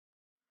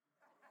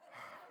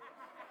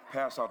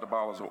pass out the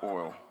bottles of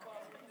oil.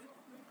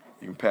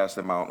 You can pass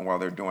them out, and while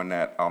they're doing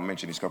that, I'll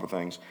mention these couple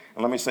things.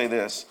 And let me say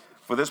this.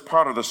 For this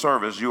part of the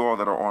service, you all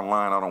that are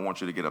online, I don't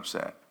want you to get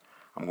upset.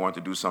 I'm going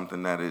to do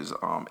something that is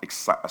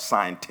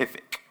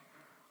scientific.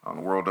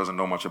 The world doesn't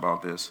know much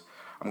about this.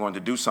 I'm going to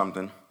do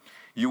something.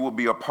 You will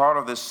be a part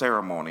of this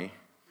ceremony,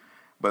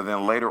 but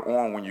then later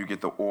on when you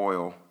get the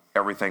oil,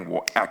 everything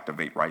will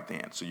activate right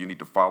then. So you need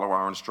to follow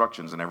our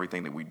instructions in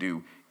everything that we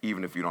do,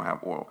 even if you don't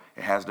have oil.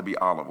 It has to be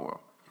olive oil.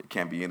 It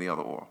can't be any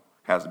other oil.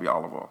 It has to be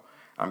olive oil.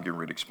 I'm getting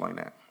ready to explain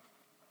that.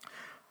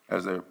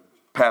 As they're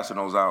passing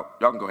those out,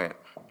 y'all can go ahead.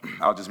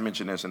 I'll just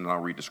mention this and then I'll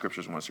read the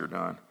scriptures once you're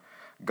done.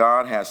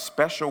 God has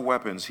special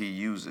weapons he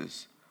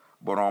uses,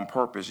 but on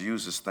purpose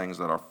uses things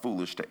that are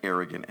foolish to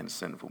arrogant and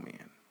sinful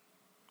men.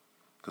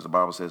 Because the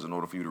Bible says in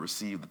order for you to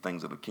receive the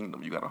things of the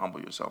kingdom, you got to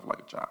humble yourself like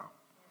a child.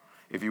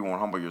 If you won't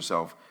humble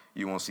yourself,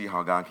 you won't see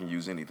how God can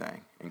use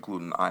anything,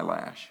 including an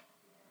eyelash.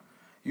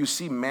 You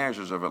see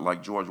measures of it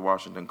like George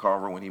Washington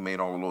Carver when he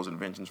made all of those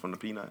inventions from the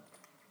peanut.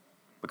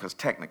 Because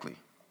technically,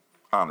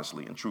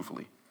 honestly, and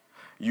truthfully,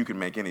 you can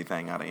make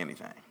anything out of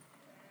anything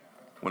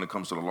when it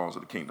comes to the laws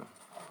of the kingdom.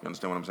 You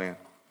understand what I'm saying?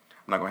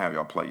 I'm not going to have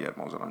y'all play yet,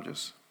 Moses. I'm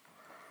just...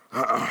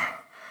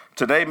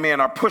 Today, men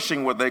are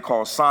pushing what they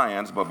call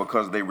science, but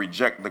because they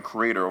reject the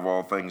creator of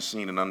all things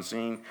seen and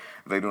unseen,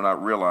 they do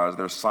not realize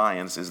their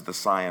science is the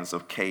science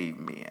of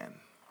cavemen.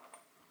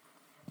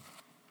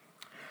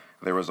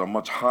 There is a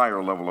much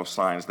higher level of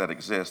science that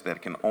exists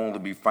that can only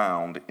be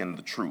found in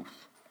the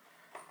truth.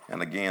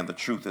 And again, the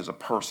truth is a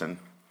person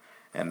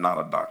and not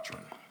a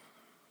doctrine.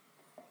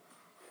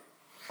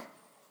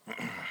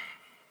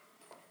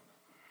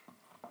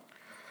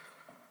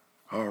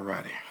 All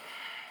righty.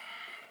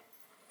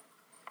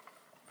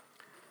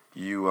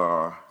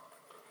 If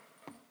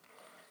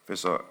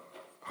it's a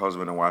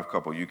husband and wife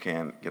couple, you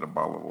can get a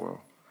bottle of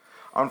oil.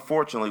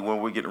 Unfortunately,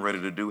 what we're getting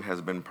ready to do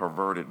has been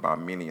perverted by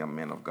many a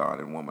men of God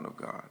and women of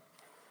God.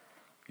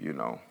 You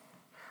know,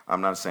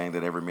 I'm not saying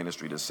that every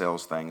ministry that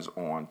sells things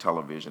on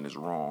television is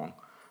wrong,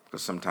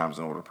 because sometimes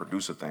in order to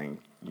produce a thing,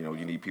 you know,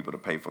 you need people to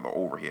pay for the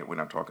overhead. We're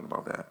not talking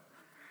about that.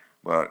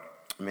 But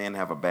men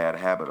have a bad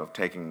habit of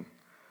taking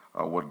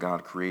what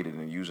God created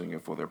and using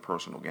it for their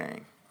personal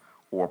gain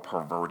or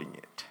perverting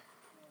it.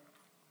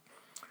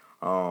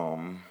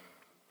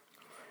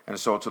 And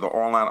so to the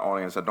online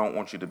audience, I don't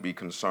want you to be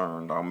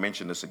concerned. I'll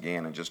mention this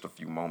again in just a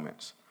few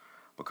moments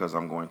because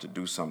I'm going to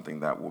do something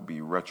that will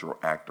be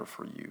retroactive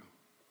for you.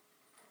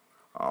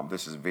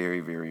 This is very,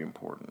 very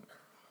important.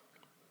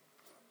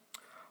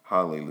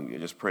 Hallelujah.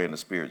 Just pray in the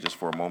Spirit just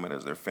for a moment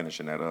as they're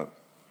finishing that up.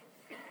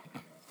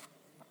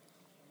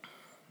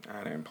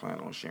 I didn't plan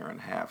on sharing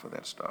half of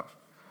that stuff.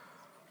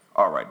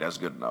 All right, that's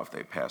good enough.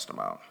 They passed them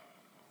out.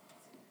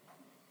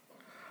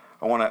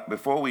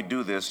 Before we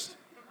do this,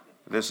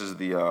 this is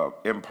the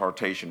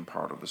impartation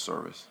part of the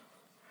service.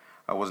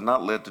 I was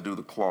not led to do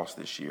the cloths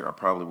this year. I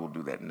probably will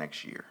do that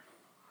next year.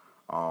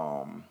 But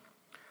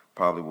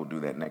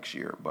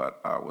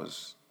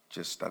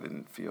I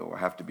didn't feel,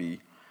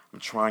 I'm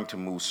trying to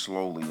move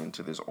slowly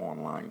into this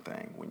online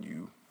thing when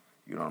you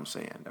know what I'm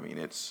saying? I mean,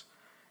 it's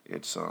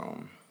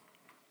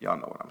y'all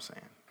know what I'm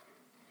saying.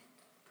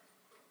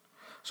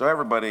 So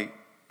everybody,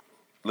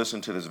 listen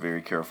to this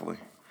very carefully.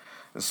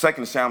 In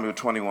 2 Samuel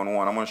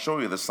 21:1, I'm going to show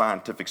you the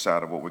scientific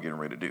side of what we're getting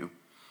ready to do.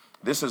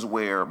 This is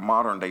where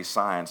modern day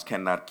science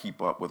cannot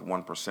keep up with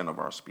 1% of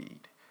our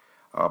speed.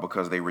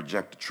 Because they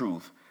reject the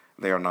truth,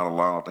 they are not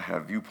allowed to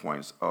have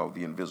viewpoints of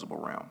the invisible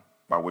realm,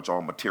 by which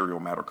all material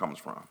matter comes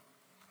from.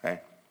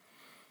 Okay?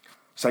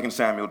 2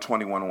 Samuel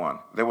 21:1.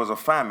 There was a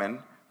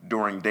famine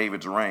during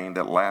David's reign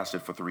that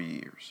lasted for 3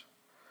 years.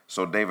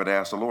 So David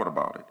asked the Lord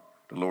about it.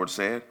 The Lord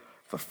said,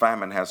 the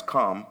famine has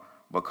come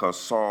because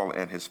Saul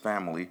and his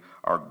family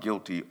are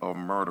guilty of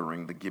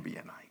murdering the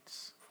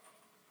Gibeonites.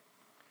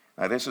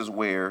 Now this is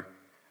where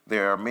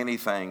there are many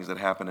things that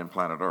happen in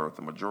planet Earth,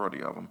 the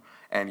majority of them,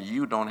 and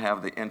you don't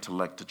have the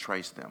intellect to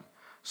trace them.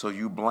 So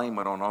you blame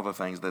it on other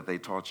things that they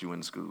taught you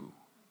in school.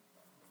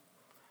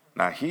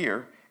 Now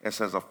here, it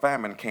says a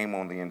famine came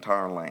on the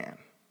entire land.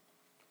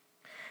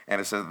 And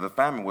it says the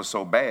famine was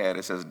so bad,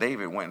 it says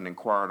David went and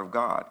inquired of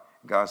God.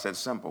 God said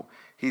simple.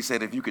 He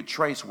said if you could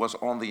trace what's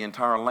on the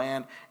entire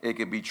land, it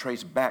could be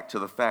traced back to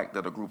the fact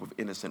that a group of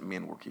innocent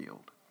men were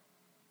killed.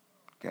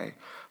 Okay?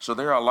 So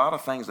there are a lot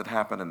of things that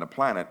happen in the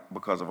planet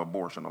because of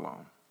abortion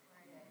alone.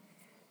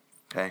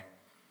 Okay?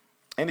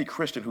 Any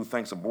Christian who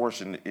thinks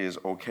abortion is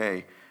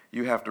okay,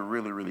 you have to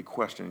really, really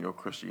question your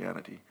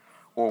Christianity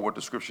or what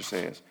the scripture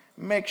says.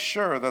 Make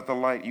sure that the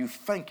light you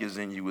think is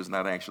in you is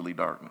not actually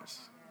darkness.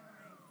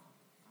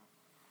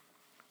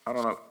 I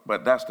don't know,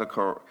 but that's the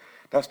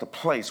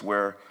place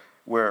where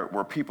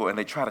people, and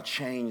they try to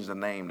change the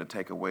name to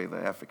take away the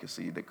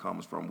efficacy that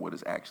comes from what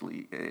it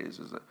actually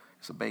is.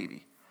 It's a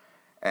baby.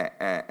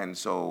 And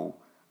so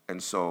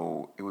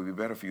it would be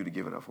better for you to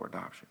give it up for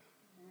adoption.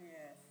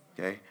 Yes.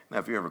 Okay? Now,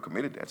 if you ever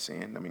committed that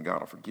sin, I mean, God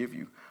will forgive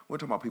you. We're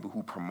talking about people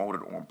who promote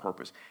it on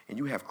purpose. And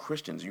you have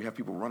Christians, you have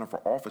people running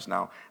for office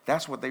now.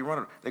 That's what they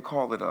run. They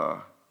call it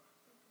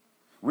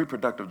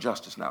reproductive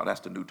justice now. That's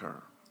the new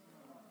term.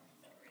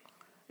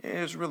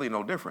 There's really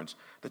no difference.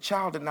 The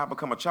child did not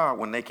become a child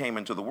when they came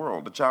into the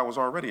world. The child was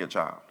already a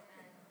child.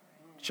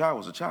 The child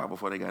was a child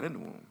before they got in the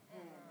womb.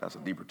 That's a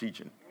deeper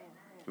teaching.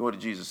 What did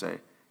Jesus say?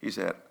 He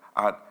said,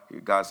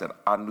 God said,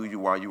 I knew you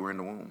while you were in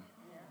the womb.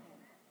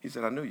 He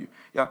said, I knew you.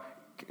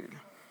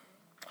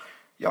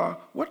 Y'all,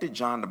 what did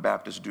John the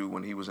Baptist do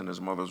when he was in his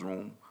mother's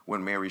womb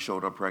when Mary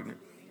showed up pregnant?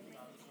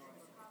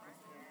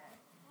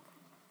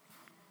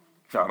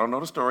 Y'all don't know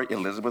the story.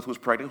 Elizabeth was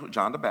pregnant with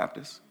John the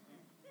Baptist.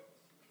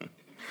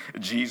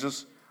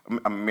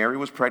 Mary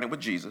was pregnant with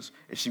Jesus,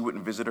 and she went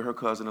and visited her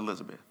cousin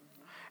Elizabeth.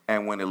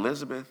 And when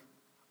Elizabeth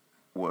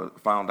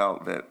found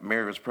out that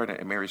Mary was pregnant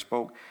and Mary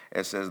spoke,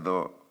 it says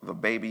the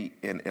baby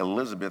in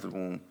Elizabeth's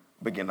womb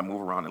began to move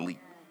around and leap.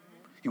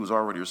 He was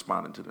already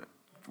responding to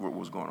what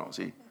was going on.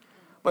 See,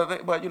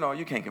 but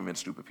you can't convince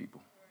stupid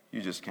people.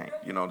 You just can't.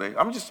 I'm not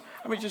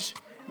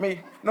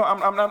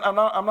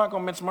going to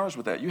mince words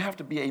with that. You have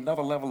to be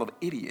another level of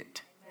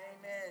idiot.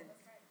 Amen.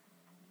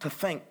 To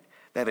think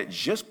that it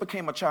just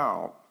became a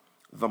child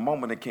the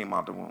moment it came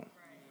out the womb.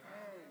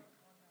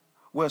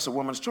 Well, it's a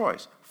woman's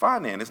choice.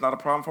 Fine then. It's not a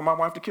problem for my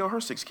wife to kill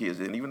her 6 kids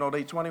then, even though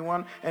they're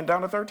 21 and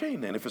down to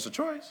 13 then. If it's a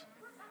choice,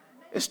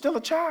 it's still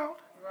a child.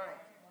 Right.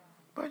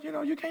 But,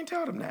 you can't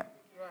tell them that.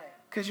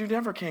 Because you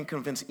never can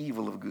convince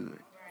evil of good.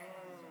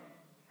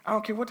 I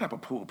don't care what type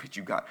of pulpit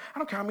you got. I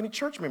don't care how many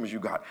church members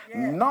you got.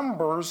 Yeah.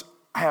 Numbers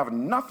have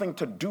nothing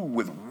to do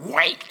with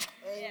weight.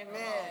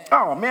 Amen.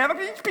 Oh, man,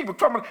 these people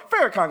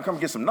Farrakhan come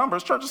get some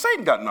numbers. Church of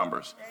Satan got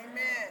numbers.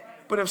 Amen.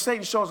 But if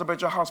Satan shows up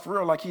at your house for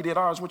real like he did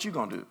ours, what you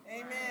going to do?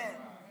 Amen.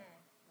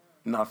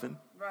 Nothing.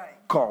 Right.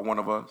 Call one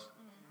of us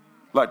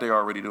like they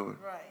already doing.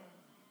 Right.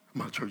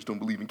 My church don't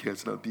believe in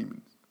casting out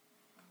demons.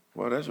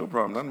 Well, that's your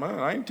problem, not mine.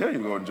 I ain't tell you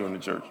to go and join the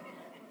church.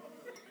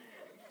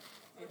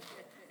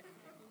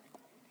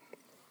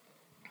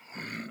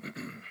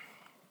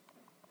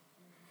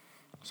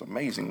 It's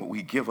amazing what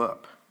we give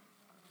up.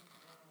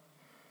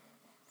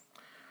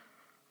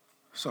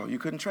 So you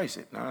couldn't trace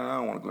it. Now, I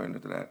don't want to go into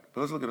that.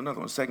 But let's look at another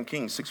one. 2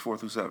 Kings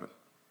 6:4-7.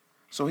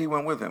 So he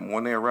went with him.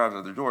 When they arrived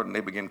at the Jordan,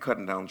 they began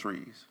cutting down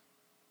trees.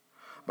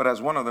 But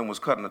as one of them was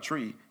cutting a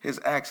tree, his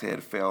axe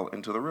head fell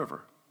into the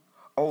river.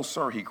 Oh,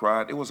 sir, he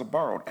cried, it was a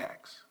borrowed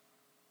axe.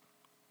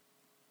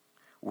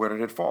 Where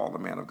did it fall? The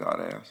man of God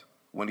asked.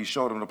 When he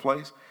showed him the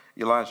place,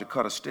 Elijah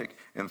cut a stick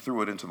and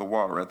threw it into the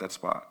water at that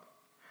spot.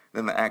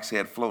 Then the axe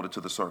head floated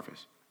to the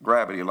surface.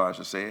 Grab it,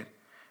 Elijah said.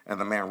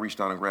 And the man reached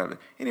out and grabbed it.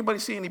 Anybody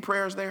see any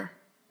prayers there?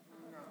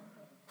 No.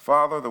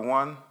 Father, the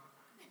one,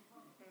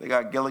 they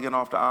got Gilligan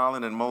off the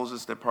island and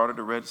Moses that parted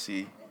the Red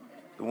Sea.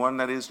 The one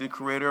that is the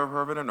creator of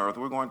heaven and earth.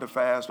 We're going to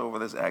fast over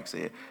this axe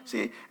head.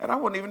 See, and I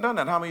wouldn't even done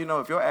that. How many of you know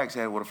if your axe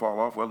head would have fallen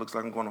off, well, it looks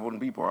like I'm going to Holden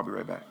Depot. I'll be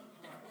right back.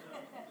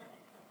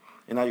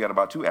 And now you got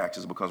about 2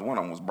 axes because one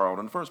of them was borrowed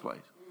in the first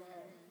place.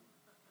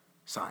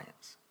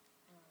 Science.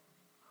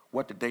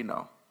 What did they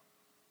know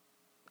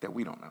that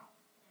we don't know?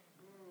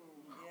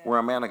 Where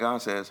a man of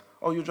God says,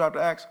 oh, you dropped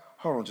the axe?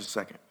 Hold on just a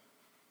second.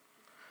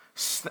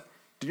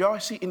 Do y'all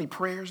see any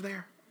prayers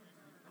there?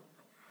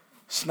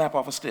 Snap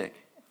off a stick.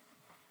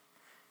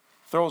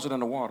 Throws it in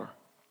the water.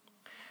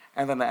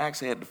 And then the axe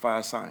head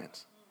defies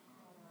science.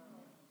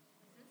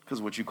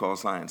 Because what you call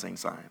science ain't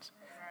science.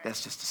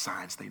 That's just the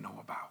science they know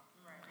about,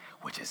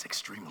 which is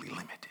extremely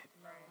limited.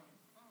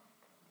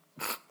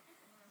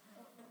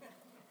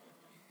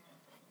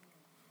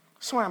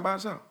 Swam by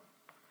itself.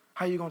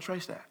 How you going to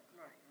trace that?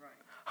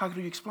 How do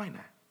you explain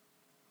that?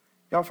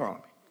 Y'all follow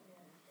me?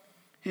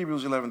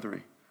 Hebrews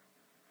 11:3.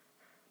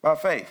 By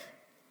faith.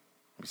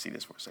 Let me see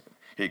this for a second.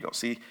 Here you go.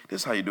 See,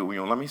 this is how you do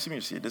it. Let me see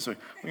it this way.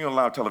 When you're on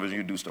live television,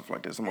 you do stuff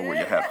like this. I'm going to wear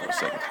your hat for a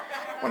second.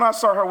 When I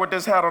saw her with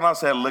this hat on, I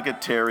said, look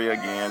at Terry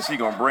again. She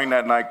going to bring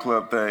that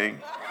nightclub thing.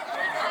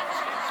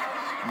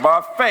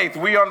 By faith,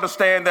 we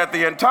understand that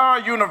the entire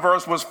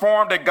universe was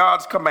formed at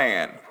God's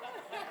command.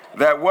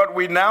 That what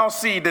we now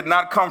see did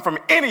not come from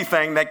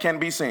anything that can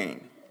be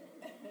seen.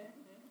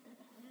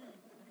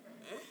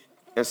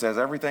 It says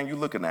everything you're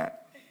looking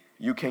at,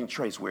 you can't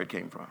trace where it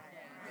came from.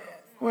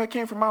 Well, it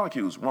came from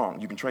molecules. Wrong.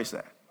 You can trace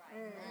that.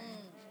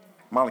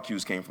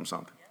 Molecules came from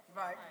something.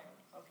 Right.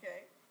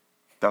 Okay.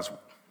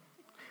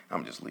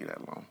 I'm just leave that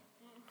alone.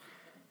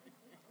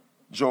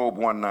 Job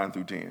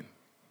 1:9-10.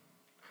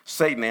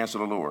 Satan answered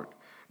the Lord,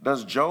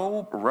 does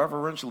Job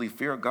reverentially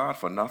fear God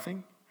for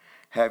nothing?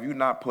 Have you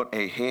not put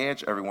a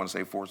hedge, everyone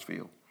say force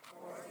field.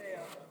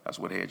 That's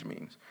what hedge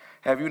means.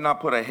 Have you not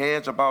put a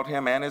hedge about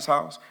him and his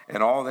house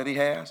and all that he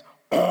has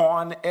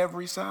on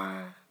every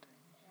side?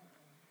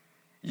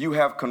 You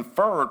have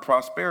conferred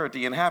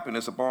prosperity and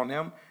happiness upon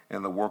him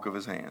and the work of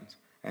his hands,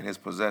 and his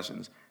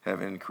possessions have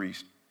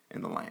increased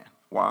in the land.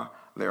 Why?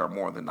 There are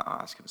more than the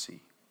eyes can see.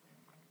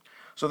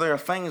 So there are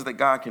things that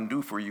God can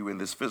do for you in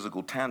this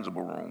physical,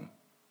 tangible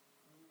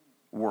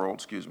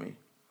world,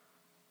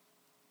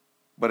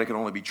 but it can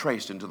only be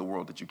traced into the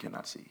world that you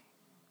cannot see.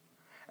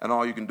 And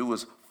all you can do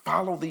is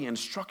follow the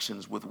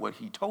instructions with what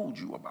he told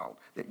you about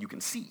that you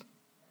can see,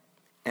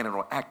 and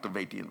it'll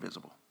activate the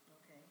invisible.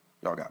 Okay.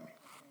 Y'all got me.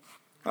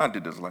 I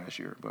did this last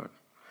year, but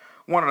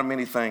One of the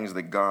many things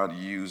that God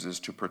uses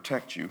to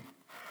protect you,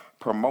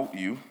 promote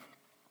you,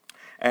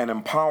 and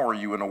empower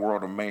you in a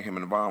world of mayhem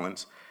and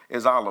violence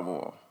is olive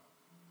oil.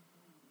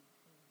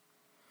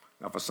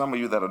 Now, for some of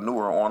you that are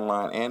newer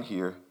online and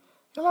here,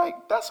 you're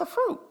like, that's a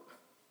fruit.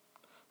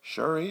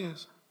 Sure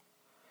is.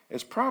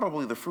 It's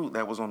probably the fruit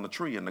that was on the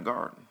tree in the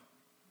garden.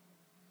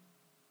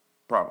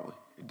 Probably.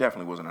 It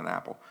definitely wasn't an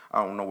apple.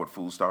 I don't know what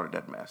food started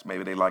that mess.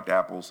 Maybe they liked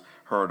apples,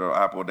 heard an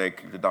apple a day,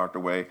 keep the doctor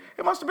away.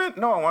 It must have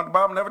been, no, the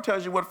Bible never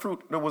tells you what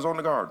fruit that was on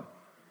the garden.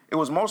 It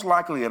was most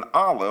likely an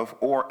olive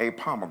or a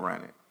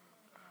pomegranate,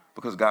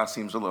 because God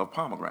seems to love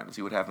pomegranates.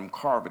 He would have them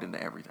carve it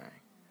into everything.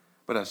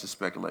 But that's just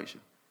speculation.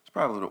 It's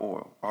probably the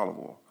oil, olive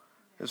oil.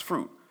 It's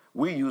fruit.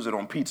 We use it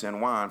on pizza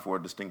and wine for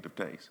a distinctive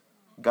taste.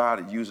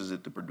 God uses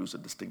it to produce a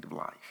distinctive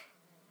life.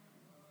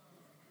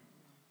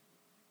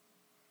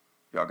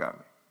 Y'all got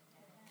me?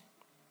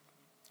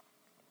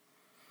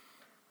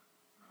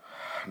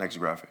 Next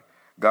graphic.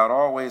 God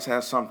always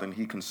has something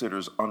he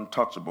considers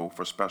untouchable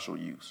for special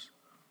use.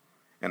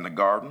 In the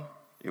garden,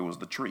 it was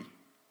the tree.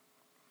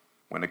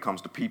 When it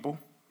comes to people,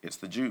 it's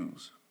the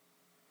Jews.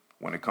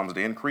 When it comes to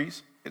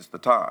increase, it's the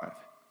tithe.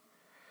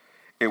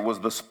 It was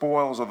the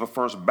spoils of the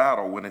first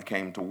battle when it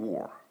came to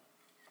war.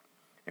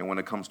 And when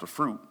it comes to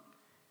fruit,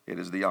 it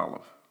is the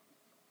olive.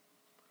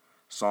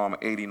 Psalm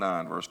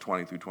 89, verse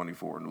 20 through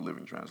 24, New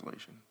Living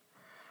Translation.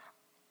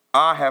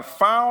 I have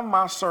found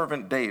my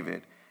servant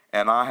David,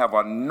 and I have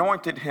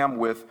anointed him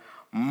with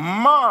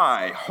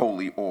my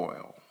holy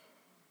oil.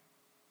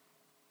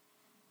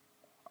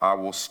 I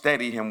will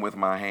steady him with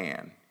my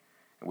hand,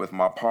 and with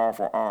my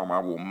powerful arm I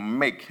will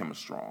make him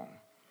strong.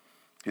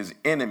 His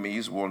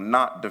enemies will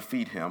not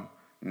defeat him,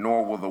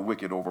 nor will the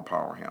wicked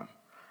overpower him.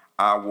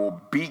 I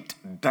will beat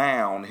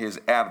down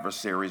his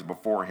adversaries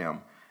before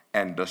him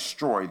and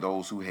destroy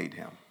those who hate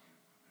him.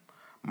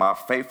 My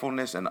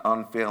faithfulness and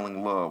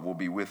unfailing love will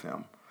be with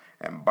him,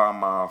 and by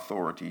my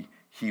authority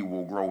he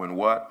will grow in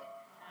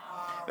what?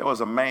 There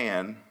was a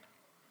man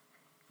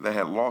that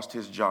had lost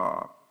his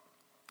job.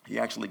 He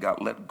actually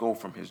got let go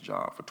from his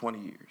job for 20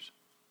 years.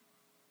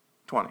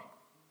 20.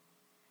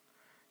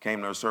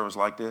 Came to a service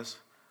like this,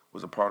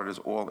 was a part of this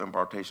oil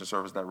impartation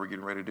service that we're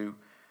getting ready to do.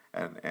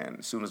 And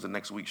as soon as the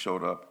next week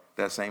showed up,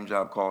 that same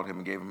job called him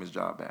and gave him his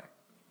job back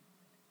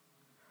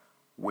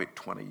with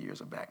 20 years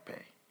of back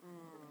pay.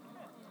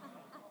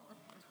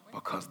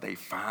 Because they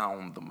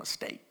found the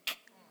mistake.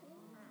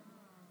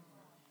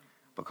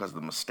 Because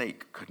the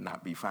mistake could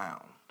not be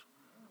found.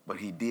 But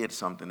he did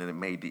something and it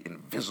made the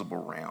invisible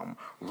realm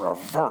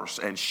reverse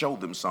and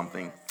showed them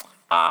something.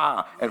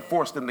 And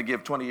forced them to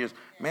give 20 years.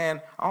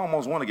 Man, I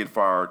almost want to get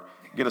fired,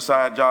 get a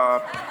side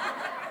job.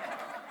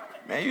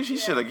 Man, you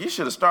should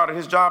have started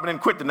his job and then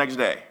quit the next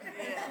day.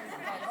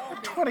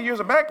 20 years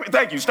of back pay.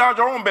 Thank you. Start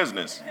your own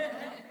business.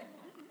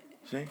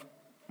 See?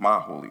 My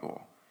holy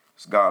oil.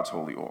 It's God's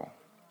holy oil.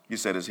 He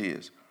said it's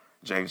his.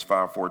 James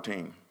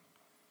 5:14.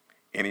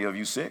 Any of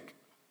you sick?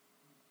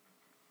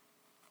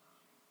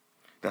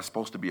 That's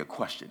supposed to be a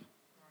question,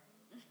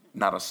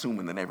 not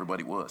assuming that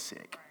everybody was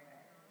sick.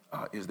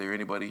 Is there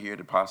anybody here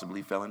that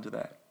possibly fell into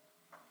that?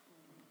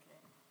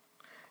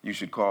 You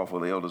should call for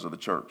the elders of the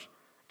church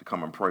to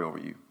come and pray over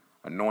you,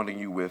 anointing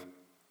you with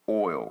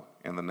oil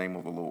in the name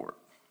of the Lord.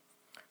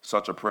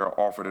 Such a prayer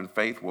offered in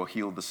faith will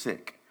heal the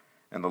sick,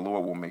 and the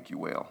Lord will make you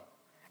well.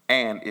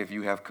 And if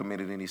you have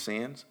committed any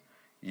sins,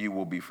 you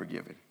will be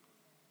forgiven.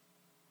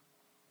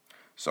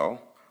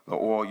 So, the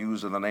oil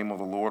used in the name of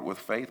the Lord with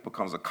faith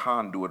becomes a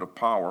conduit of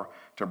power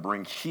to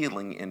bring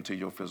healing into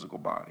your physical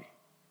body.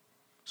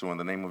 So in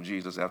the name of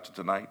Jesus, after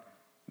tonight,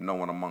 no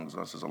one amongst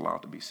us is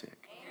allowed to be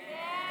sick.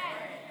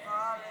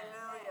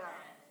 Hallelujah.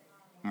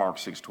 Mark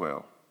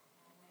 6:12.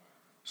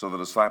 So the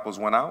disciples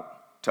went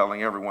out,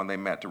 telling everyone they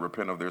met to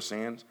repent of their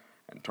sins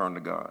and turn to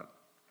God.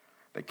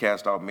 They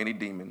cast out many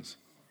demons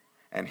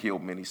and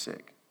healed many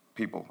sick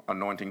people,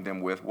 anointing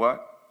them with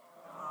what?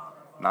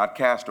 Not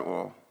castor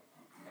oil,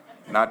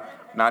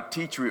 not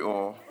tea tree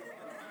oil,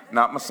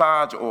 not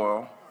massage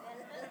oil,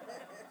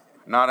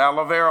 not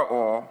aloe vera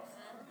oil,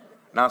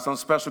 not some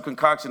special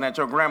concoction that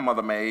your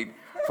grandmother made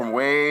from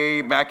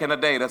way back in the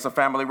day. That's a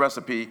family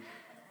recipe.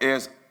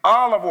 Is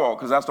olive oil,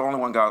 because that's the only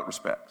one God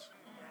respects.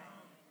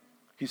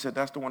 He said,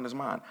 that's the one that's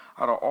mine.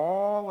 Out of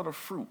all of the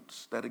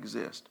fruits that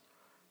exist,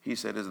 he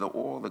said, is the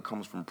oil that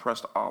comes from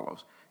pressed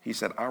olives. He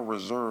said, I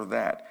reserve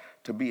that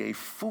to be a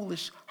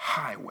foolish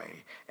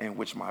highway in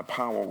which my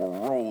power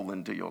will roll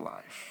into your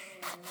life.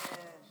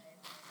 Amen.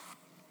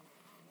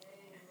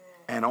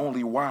 And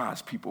only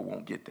wise people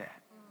won't get that.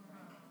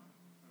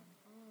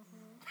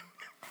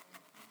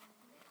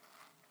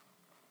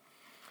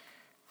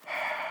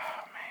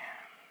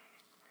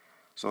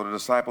 So the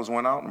disciples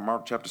went out in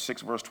Mark chapter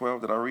 6, verse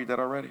 12. Did I read that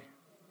already? It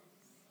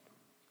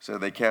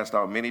said they cast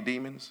out many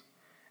demons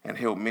and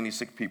healed many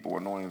sick people,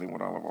 anointing them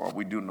with olive oil.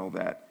 We do know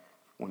that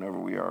whenever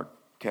we are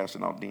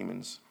casting out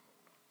demons,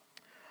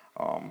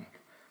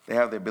 they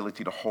have the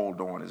ability to hold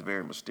on. It's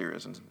very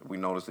mysterious. And we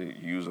notice they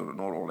use an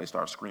oil, they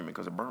start screaming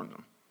because it burns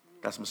them.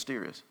 That's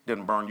mysterious. It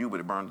doesn't burn you, but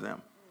it burns them.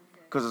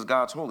 Because it's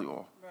God's holy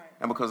oil. Right.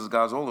 And because it's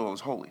God's holy oil,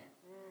 it's holy.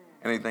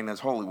 Anything that's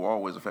holy will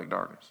always affect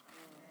darkness.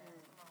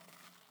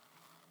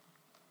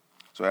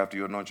 So after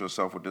you anoint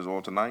yourself with this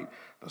oil tonight,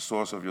 the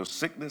source of your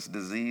sickness,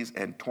 disease,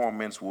 and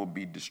torments will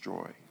be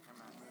destroyed.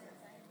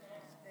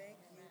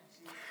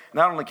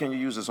 Not only can you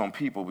use this on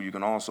people, but you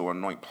can also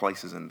anoint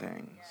places and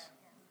things.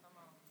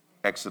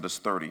 Exodus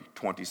 30,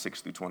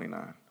 26 through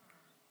 29.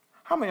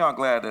 How many of y'all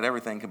glad that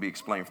everything can be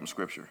explained from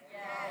Scripture?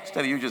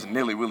 Instead of you just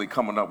nilly-willy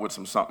coming up with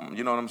something.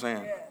 You know what I'm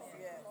saying?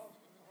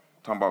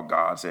 Talking about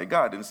God said.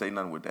 God didn't say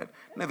nothing with that.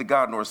 Neither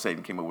God nor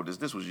Satan came up with this.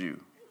 This was you.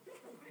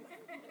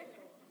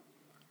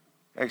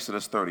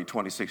 Exodus 30,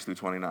 26 through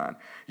 29.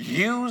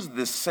 Use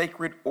this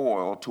sacred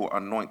oil to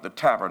anoint the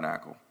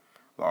tabernacle,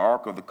 the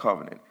ark of the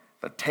covenant,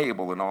 the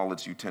table and all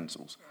its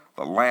utensils,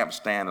 the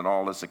lampstand and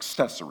all its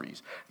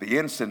accessories, the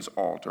incense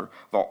altar,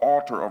 the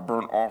altar of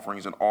burnt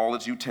offerings and all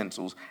its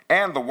utensils,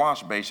 and the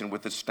wash basin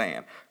with its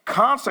stand.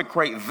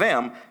 Consecrate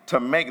them to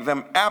make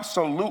them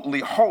absolutely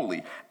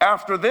holy.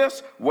 After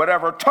this,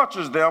 whatever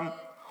touches them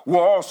will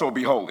also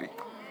be holy.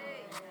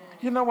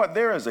 You know what?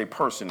 There is a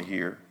person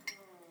here.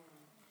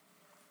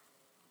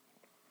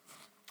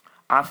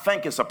 I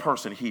think it's a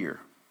person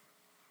here.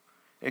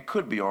 It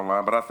could be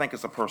online, but I think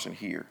it's a person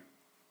here.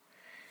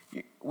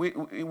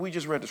 We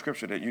just read the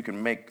scripture that you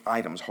can make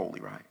items holy,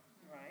 right?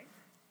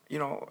 You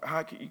know,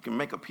 you can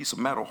make a piece of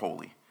metal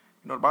holy.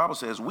 You know, the Bible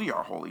says we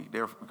are holy.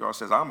 Therefore, God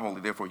says, I'm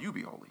holy, therefore you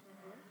be holy.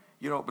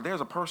 You know, but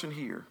there's a person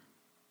here.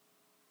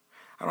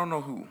 I don't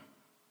know who.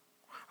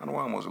 I know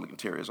I'm always looking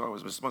terrible.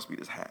 It must be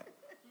this hat.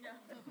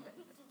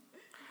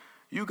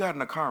 You got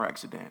in a car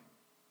accident,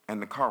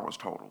 and the car was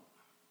totaled.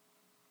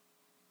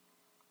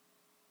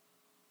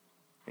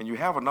 And you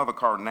have another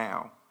car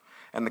now,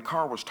 and the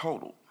car was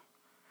totaled.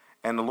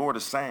 And the Lord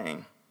is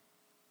saying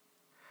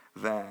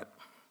that,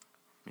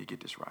 let me get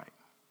this right.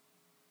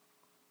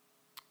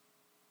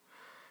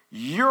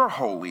 You're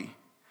holy,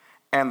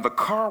 and the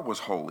car was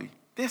holy.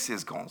 This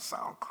is going to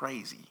sound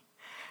crazy.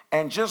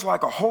 And just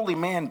like a holy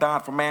man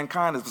died for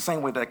mankind is the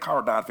same way that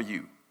car died for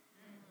you.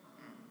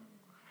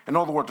 In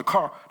other words, the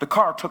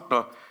car took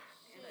the,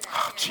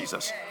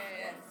 Jesus.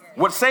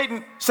 What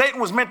Satan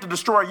was meant to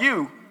destroy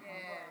you,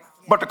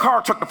 but the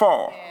car took the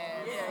fall.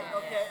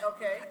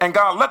 And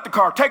God let the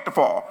car take the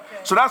fall.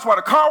 So that's why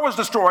the car was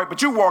destroyed,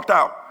 but you walked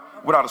out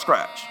without a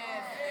scratch.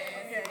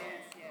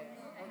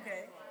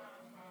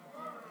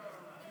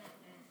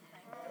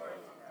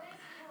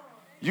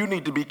 You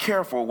need to be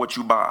careful what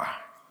you buy.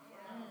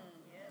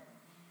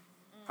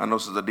 I know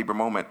this is a deeper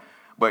moment,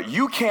 but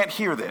you can't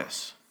hear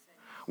this.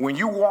 When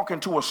you walk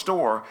into a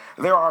store,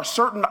 there are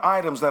certain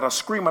items that are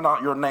screaming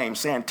out your name,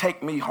 saying,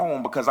 take me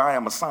home because I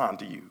am assigned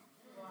to you.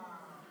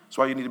 That's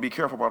why you need to be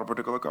careful about a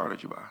particular car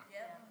that you buy.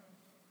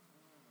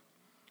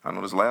 I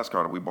know this last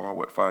car that we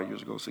bought, 5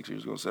 years ago, 6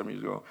 years ago, 7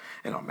 years ago,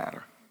 it don't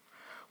matter.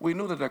 We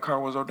knew that car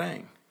was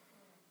ordained.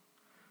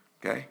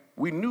 Okay?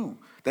 We knew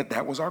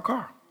that was our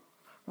car.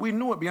 We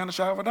knew it beyond a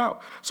shadow of a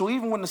doubt. So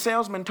even when the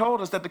salesman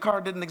told us that the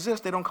car didn't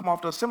exist, they don't come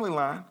off the assembly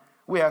line,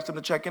 we asked them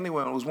to check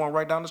anyway, and it was one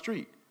right down the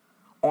street.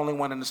 Only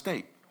one in the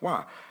state.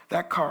 Why?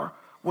 That car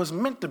was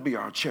meant to be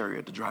our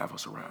chariot to drive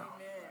us around.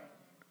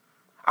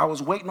 I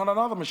was waiting on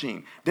another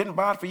machine. Didn't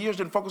buy it for years,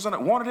 didn't focus on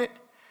it, wanted it.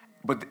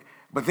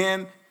 But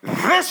then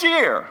this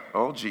year,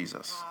 oh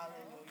Jesus,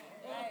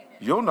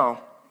 you'll know.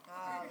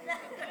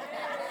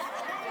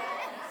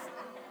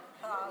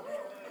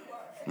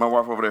 My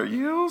wife over there,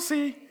 you'll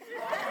see.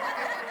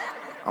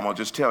 I'm going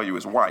to just tell you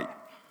it's white.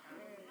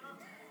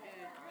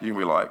 You can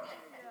be like,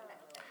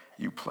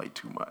 you play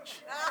too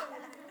much.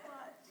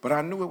 But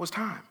I knew it was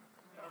time.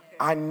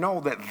 I know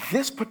that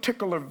this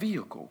particular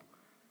vehicle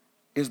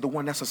is the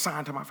one that's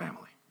assigned to my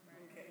family.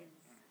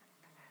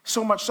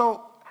 So much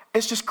so,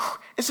 it's just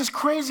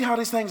crazy how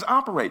these things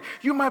operate.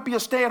 You might be a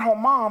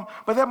stay-at-home mom,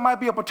 but there might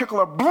be a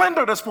particular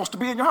blender that's supposed to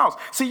be in your house.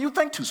 See, you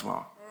think too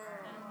small.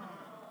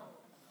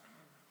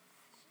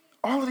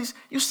 All of these,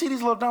 you see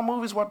these little dumb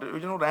movies,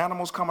 the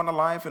animals coming to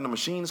life and the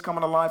machines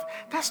coming to life.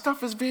 That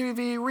stuff is very,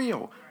 very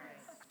real.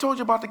 I told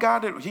you about the guy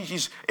that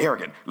he's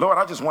arrogant. Lord,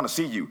 I just want to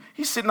see you.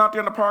 He's sitting out there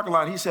in the parking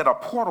lot. He said a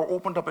portal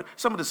opened up.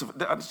 Some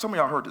of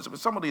y'all heard this, but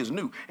some of this is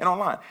new and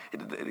online.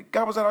 The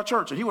guy was at our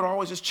church, and he would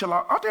always just chill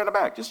out there in the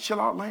back, just chill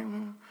out, like,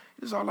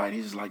 it's all right.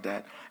 He's just like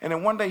that. And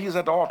then one day he was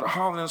at the altar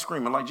hollering and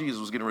screaming like Jesus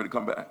was getting ready to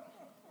come back.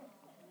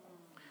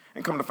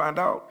 And come to find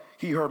out,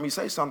 he heard me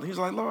say something. He's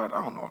like, Lord,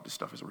 I don't know if this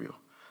stuff is real.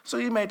 So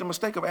he made the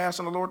mistake of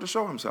asking the Lord to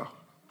show himself.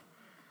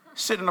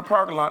 Sitting in the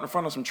parking lot in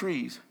front of some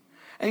trees.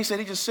 And he said,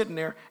 he's just sitting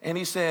there, and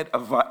he said,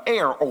 the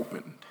air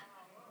opened.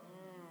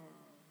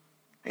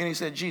 And he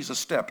said, Jesus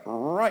stepped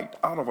right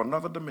out of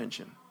another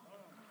dimension.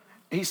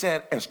 He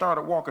said, and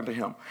started walking to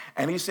him.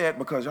 And he said,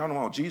 because y'all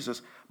know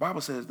Jesus,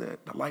 Bible says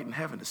that the light in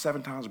heaven is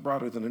 7 times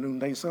brighter than the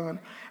noonday sun,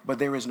 but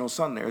there is no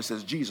sun there. It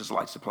says Jesus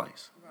lights the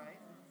place. Right.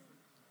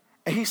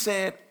 And he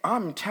said,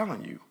 I'm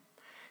telling you,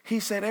 he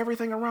said,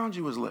 everything around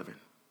you is living.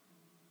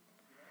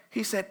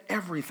 He said,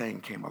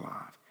 everything came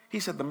alive. He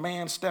said, the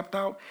man stepped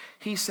out.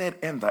 He said,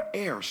 and the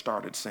air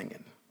started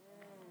singing.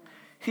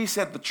 He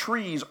said the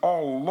trees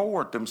all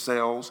lowered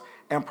themselves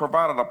and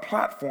provided a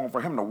platform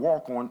for him to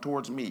walk on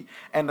towards me.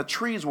 And the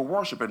trees were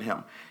worshiping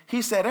him.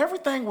 He said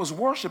everything was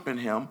worshiping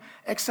him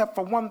except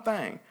for one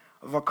thing,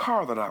 the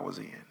car that I was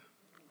in.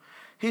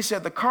 He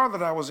said the car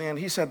that I was in,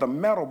 he said the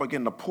metal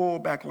began to pull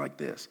back like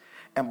this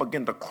and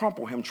begin to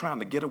crumple him trying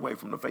to get away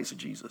from the face of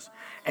Jesus.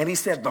 And he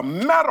said the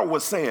metal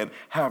was saying,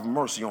 have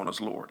mercy on us,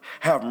 Lord.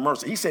 Have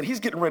mercy. He said he's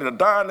getting ready to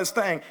die in this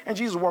thing. And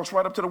Jesus walks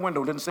right up to the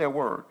window and didn't say a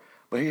word.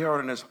 But he heard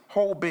in his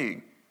whole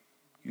being,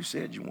 you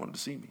said you wanted to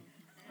see me.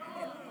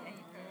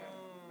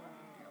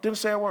 Didn't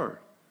say a word.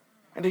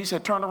 And then he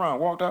said, turned around,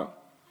 walked out.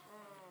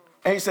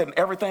 And he said,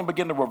 everything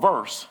began to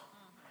reverse.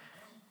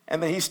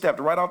 And then he stepped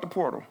right out the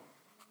portal.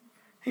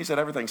 He said,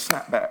 everything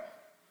snapped back.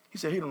 He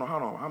said, he don't know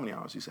how many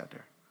hours he sat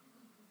there.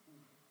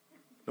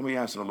 Let me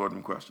answer the Lord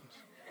them questions.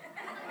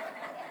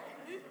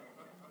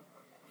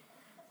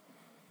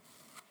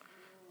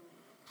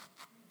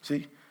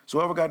 See, so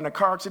whoever got in a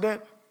car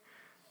accident,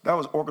 that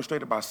was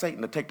orchestrated by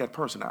Satan to take that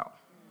person out.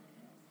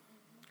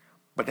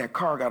 But that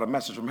car got a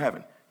message from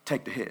heaven.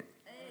 Take the hit.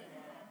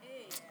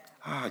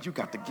 You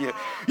got to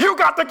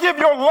give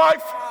your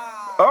life.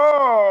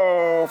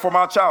 Oh, for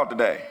my child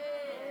today.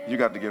 You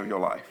got to give your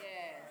life.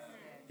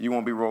 You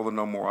won't be rolling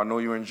no more. I know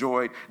you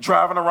enjoyed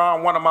driving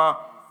around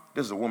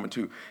this is a woman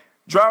too,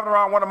 driving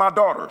around one of my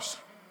daughters.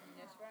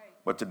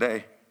 But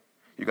today,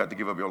 you got to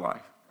give up your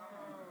life.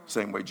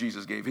 Same way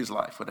Jesus gave his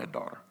life for that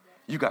daughter.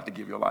 You got to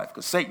give your life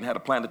because Satan had a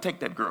plan to take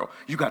that girl.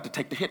 You got to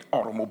take the hit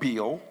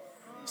automobile.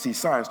 See,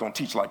 science don't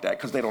teach like that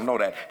because they don't know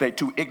that. They're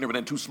too ignorant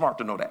and too smart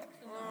to know that.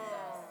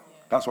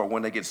 That's why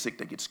when they get sick,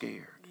 they get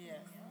scared.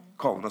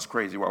 Calling us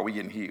crazy while we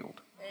getting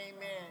healed.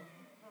 Amen.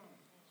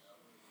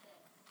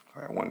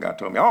 All right, one guy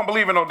told me, I don't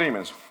believe in no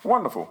demons.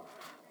 Wonderful.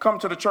 Come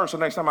to the church the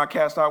next time I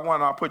cast out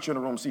one, I'll put you in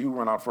the room and see who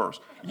run out first.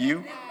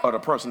 You or the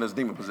person that's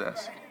demon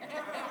possessed.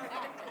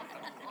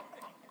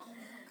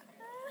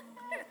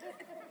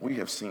 We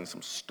have seen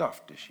some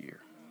stuff this year.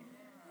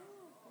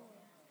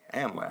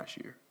 And last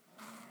year.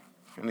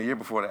 And the year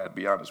before that, to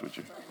be honest with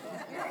you.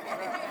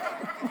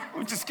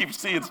 We just keep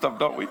seeing stuff,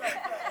 don't we?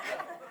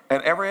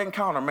 And every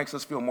encounter makes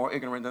us feel more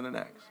ignorant than the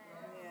next.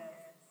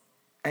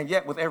 And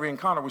yet, with every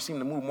encounter, we seem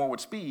to move more with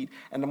speed.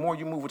 And the more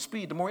you move with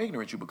speed, the more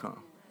ignorant you become.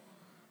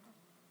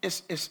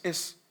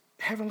 It's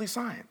heavenly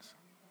science.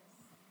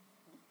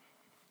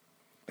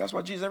 That's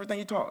why Jesus, everything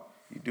he taught,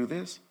 you do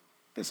this,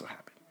 this will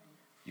happen.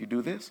 You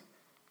do this,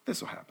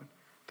 this will happen.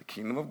 The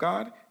kingdom of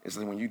God is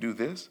that when you do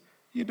this,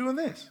 you're doing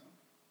this.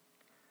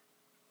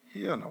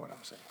 Y'all know what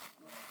I'm saying.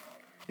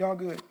 Y'all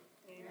good?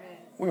 Amen.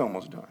 We're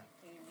almost done.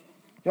 Amen.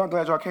 Y'all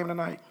glad y'all came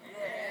tonight?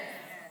 Yes.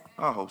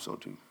 I hope so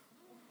too.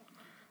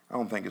 I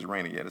don't think it's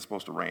raining yet. It's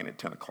supposed to rain at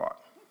 10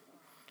 o'clock.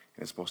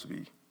 And it's supposed to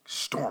be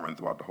storming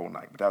throughout the whole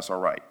night. But that's all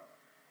right.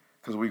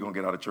 Because we're going to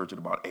get out of church at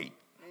about 8.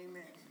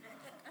 Amen.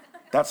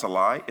 That's a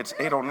lie. It's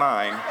 8:09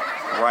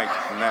 right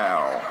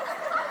now.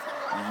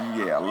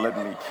 Yeah, let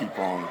me keep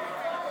on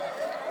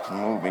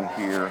moving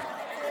here.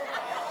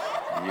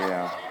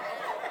 Yeah.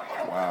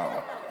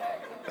 Wow.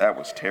 That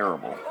was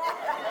terrible.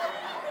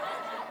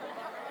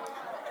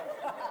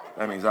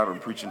 That means I've been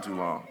preaching too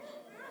long.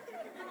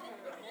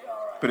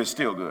 But it's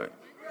still good.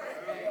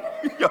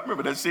 Y'all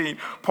remember that scene?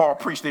 Paul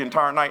preached the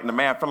entire night and the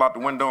man fell out the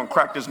window and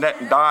cracked his neck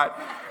and died.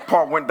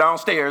 Paul went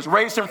downstairs,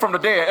 raised him from the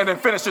dead, and then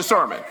finished his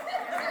sermon.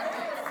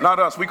 Not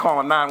us. We call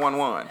him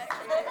 911.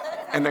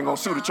 And then go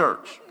sue the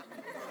church.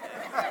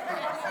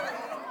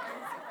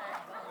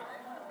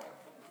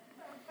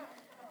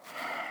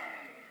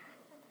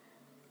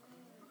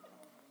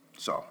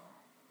 So,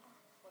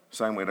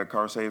 same way that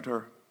car saved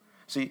her.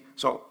 See,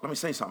 so let me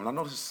say something. I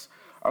know this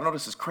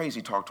is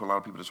crazy talk to a lot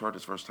of people that's heard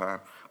this first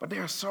time, but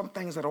there are some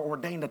things that are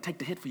ordained to take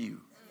the hit for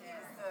you. Yes.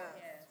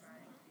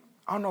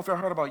 I don't know if y'all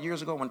heard about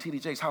years ago when T.D.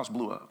 Jakes' house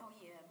blew up.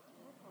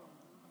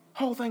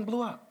 Whole thing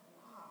blew up.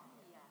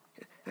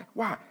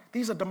 Why?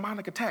 These are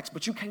demonic attacks,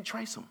 but you can't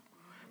trace them.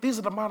 These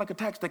are demonic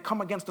attacks that come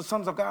against the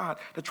sons of God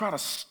to try to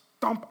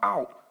stomp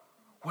out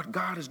what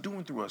God is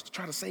doing through us, to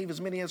try to save as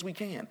many as we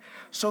can.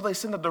 So they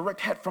send a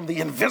direct hit from the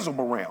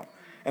invisible realm.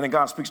 And then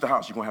God speaks to the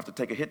house. You're going to have to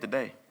take a hit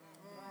today.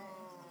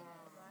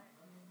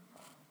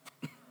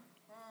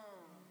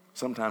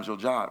 Sometimes your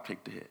job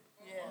take the hit.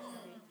 Yes.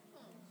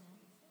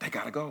 They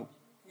got to go.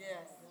 Yes.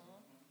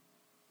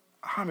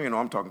 How many know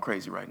I'm talking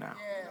crazy right now?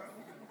 Yes.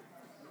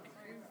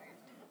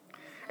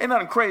 Ain't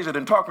nothing crazier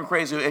than talking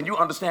crazy and you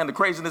understand the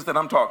craziness that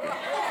I'm talking.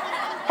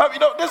 You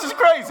know, this is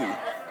crazy.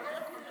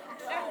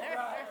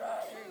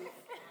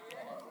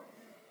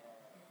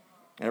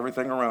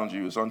 Everything around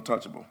you is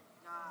untouchable.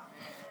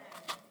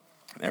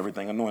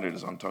 Everything anointed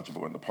is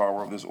untouchable, and the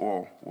power of this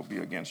oil will be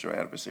against your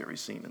adversary,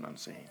 seen and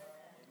unseen.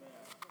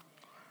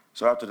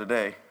 So after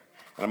today,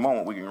 in a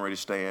moment we can ready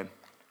to stand.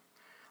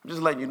 I'm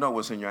just letting you know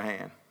what's in your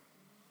hand.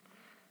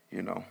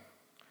 You know,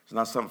 it's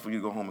not something for you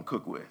to go home and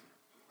cook with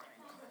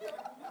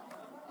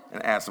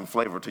and add some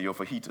flavor to your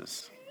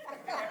fajitas.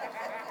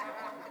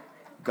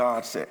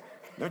 God said,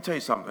 let me tell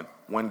you something.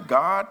 When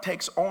God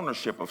takes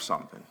ownership of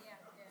something,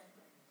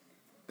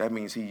 that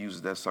means he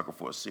uses that sucker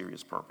for a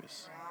serious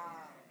purpose.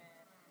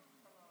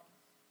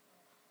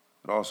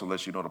 It also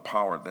lets you know the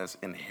power that's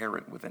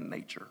inherent within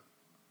nature.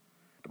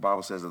 The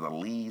Bible says that the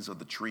leaves of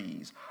the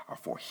trees are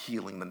for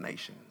healing the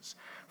nations.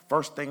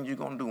 First thing you're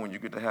going to do when you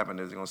get to heaven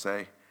is you're going to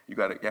say, you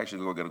got to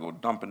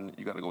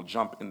go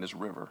jump in this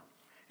river,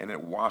 and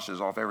it washes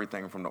off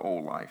everything from the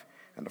old life.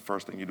 And the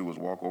first thing you do is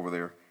walk over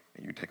there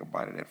and you take a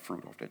bite of that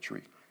fruit off that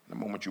tree. And the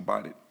moment you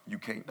bite it, you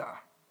can't die.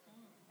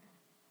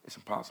 It's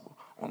impossible.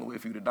 Only way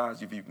for you to die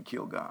is if you can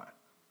kill God.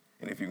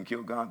 And if you can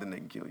kill God, then they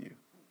can kill you.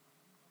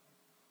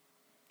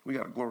 We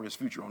got a glorious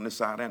future on this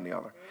side and the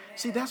other. Amen.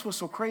 See, that's what's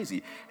so crazy.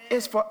 Amen.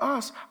 It's for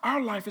us,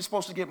 our life is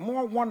supposed to get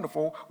more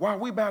wonderful while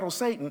we battle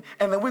Satan,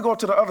 and then we go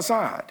to the other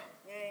side.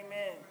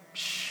 Amen.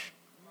 Shh.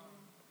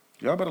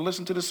 Y'all better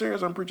listen to the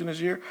series I'm preaching this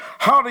year.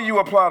 How do you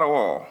apply the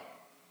oil?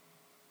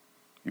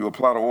 You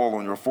apply the oil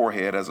on your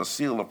forehead as a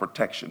seal of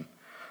protection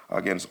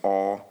against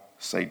all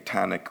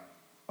satanic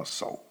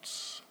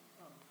assaults.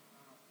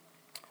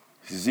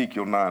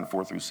 Ezekiel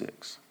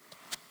 9:4-6.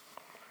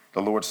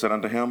 The Lord said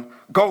unto him,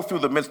 go through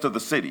the midst of the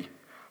city,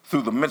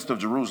 through the midst of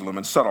Jerusalem,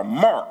 and set a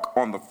mark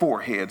on the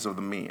foreheads of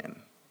the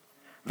men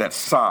that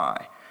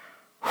sigh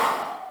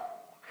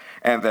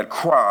and that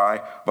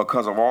cry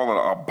because of all of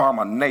the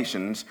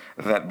abominations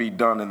that be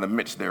done in the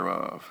midst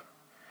thereof.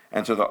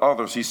 And to the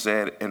others he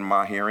said in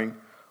my hearing,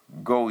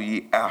 go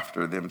ye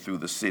after them through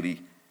the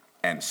city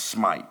and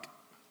smite,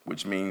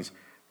 which means,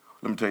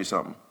 let me tell you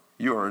something,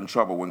 you are in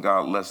trouble when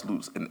God lets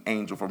loose an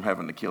angel from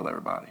heaven to kill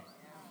everybody.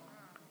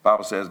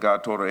 Bible says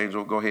God told the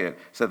angel, go ahead.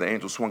 Said the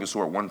angel swung his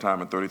sword one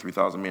time and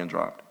 33,000 men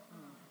dropped.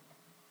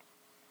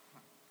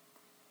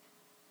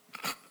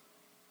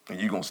 And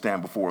you're going to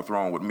stand before a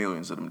throne with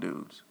millions of them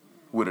dudes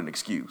with an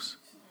excuse.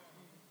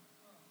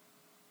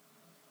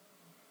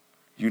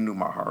 You knew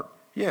my heart.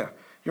 Yeah,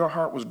 your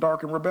heart was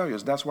dark and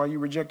rebellious. That's why you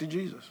rejected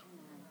Jesus.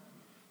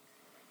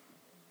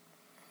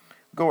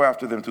 Go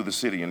after them through the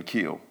city and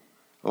kill.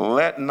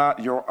 Let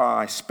not your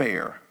eye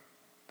spare.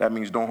 That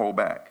means don't hold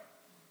back.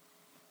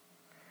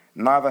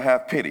 Neither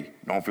have pity.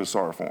 Don't feel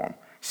sorry for them.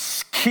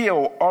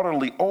 Kill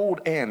utterly old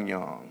and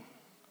young,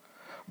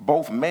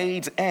 both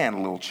maids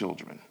and little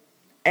children,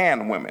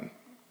 and women.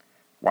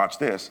 Watch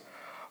this.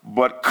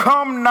 But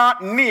come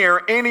not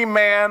near any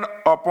man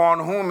upon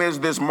whom is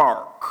this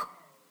mark,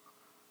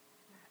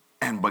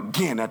 and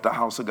begin at the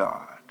house of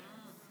God.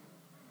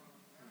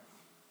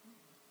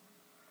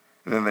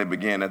 And then they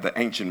began at the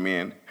ancient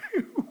men,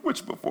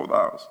 which before the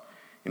house.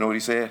 You know what he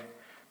said?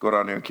 Go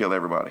down there and kill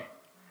everybody.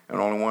 And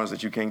the only ones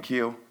that you can't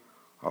kill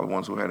are the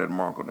ones who had that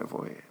mark on their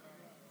forehead.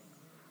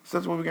 So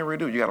that's what we're getting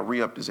ready to do. You got to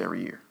re-up this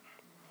every year.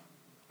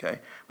 Okay?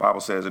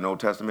 Bible says in the Old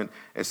Testament,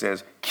 it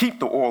says,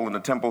 keep the oil in the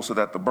temple so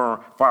that the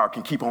fire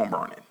can keep on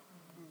burning.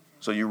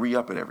 So you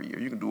re-up it every year.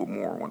 You can do it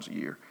more once a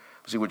year.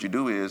 But see, what you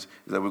do is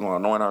that we're going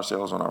to anoint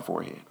ourselves on our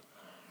forehead.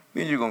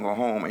 Then you're going to go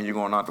home and you're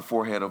going to anoint the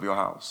forehead of your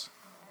house.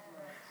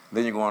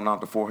 Then you're going to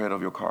anoint the forehead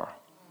of your car.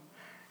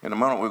 In a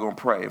moment, we're going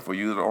to pray. For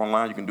you that are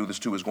online, you can do this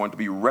too. It's going to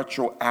be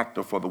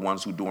retroactive for the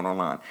ones who do it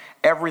online.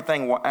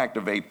 Everything will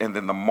activate, and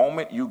then the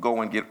moment you go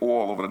and get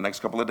oil over the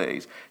next couple of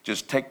days,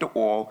 just take the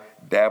oil,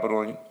 dab it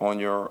on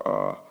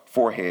your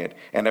forehead,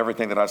 and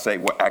everything that I say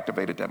will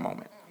activate at that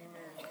moment.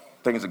 Amen.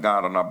 Things of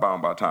God are not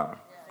bound by time.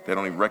 They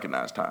don't even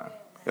recognize time.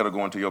 It'll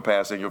go into your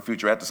past and your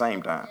future at the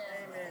same time.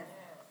 Amen.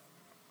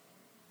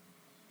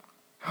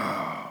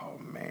 Oh,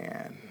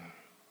 man.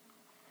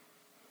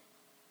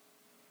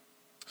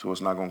 So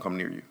it's not going to come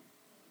near you.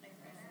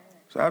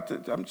 So after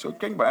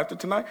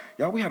tonight,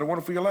 y'all, we had a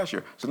wonderful year last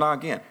year. So now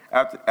again,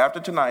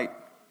 after tonight,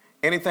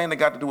 anything that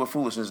got to do with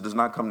foolishness does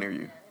not come near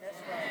you.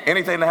 Right.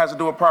 Anything that has to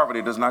do with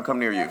poverty does not come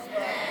near you.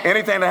 Right.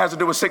 Anything that has to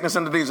do with sickness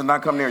and disease does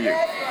not come near you.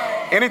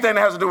 Right. Anything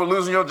that has to do with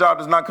losing your job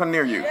does not come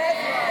near you.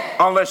 Right.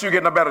 Unless you're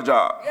getting a better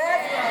job.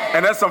 Right.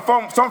 And there's some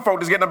folk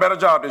that's getting a better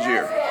job this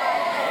year.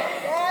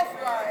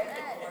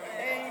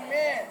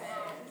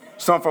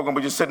 Some folk going to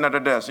be just sitting at their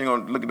desk. You're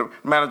going to look at the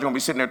manager, going to be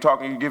sitting there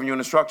talking, giving you an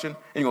instruction, and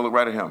you're going to look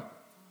right at him.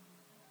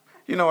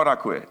 You know what? I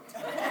quit.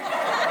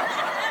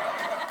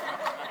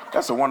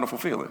 That's a wonderful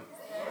feeling.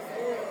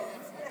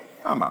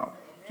 I'm out.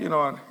 You know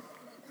what?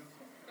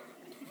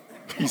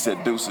 He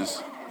said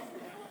deuces.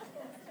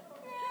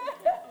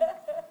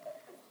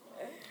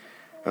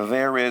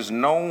 There is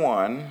no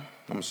one,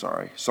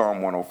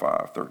 Psalm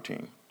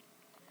 105:13.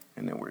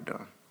 And then we're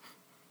done.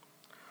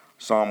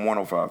 Psalm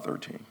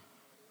 105:13.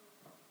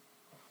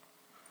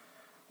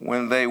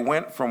 When they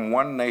went from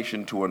one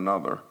nation to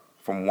another,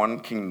 from one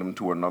kingdom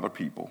to another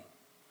people,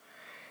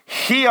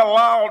 he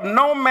allowed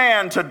no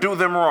man to do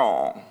them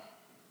wrong.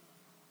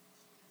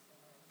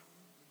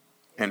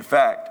 In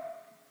fact,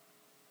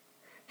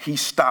 he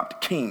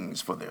stopped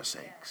kings for their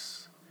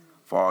sakes.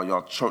 For all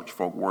y'all church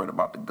folk worried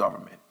about the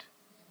government.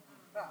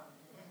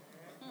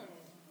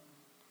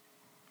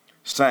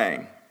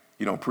 Saying,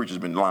 preachers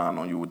been lying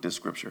on you with this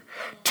scripture.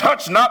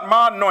 Touch not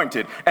my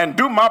anointed and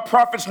do my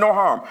prophets no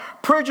harm.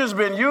 Preachers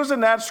been using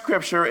that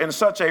scripture in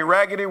such a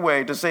raggedy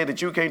way to say that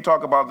you can't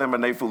talk about them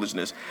and their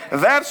foolishness.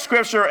 That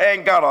scripture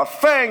ain't got a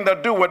thing to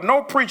do with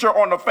no preacher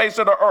on the face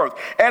of the earth.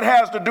 It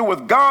has to do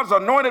with God's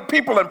anointed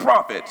people and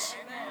prophets.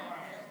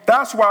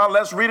 That's why,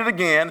 let's read it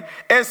again.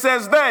 It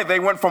says they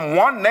went from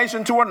one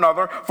nation to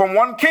another, from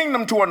one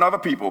kingdom to another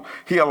people.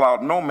 He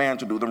allowed no man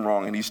to do them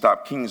wrong, and he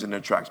stopped kings in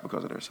their tracks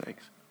because of their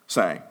sakes,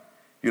 saying,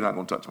 you're not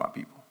going to touch my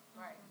people.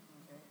 Right.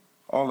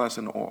 All that's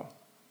in the oil.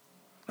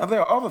 Now,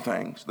 there are other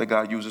things that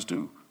God uses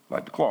too,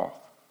 like the cloth.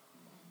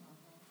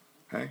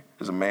 Okay?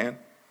 There's a man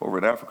over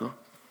in Africa.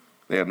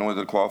 They anointed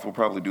the cloth. We'll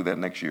probably do that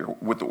next year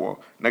with the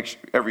oil.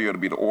 Every year to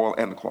be the oil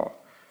and the cloth.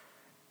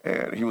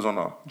 And he was on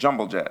a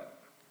jumbo jet.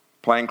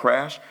 Plane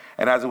crash,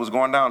 and as it was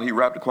going down, he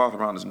wrapped the cloth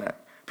around his neck.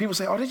 People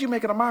say, oh, did you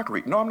make it a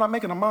mockery? No, I'm not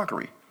making a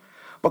mockery.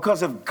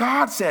 Because if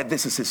God said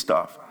this is his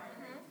stuff,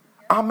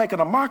 I'm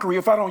making a mockery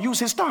if I don't use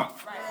his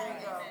stuff.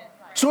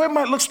 So it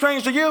might look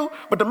strange to you,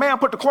 but the man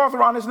put the cloth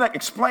around his neck,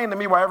 explained to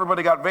me why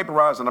everybody got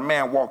vaporized, and the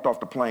man walked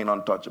off the plane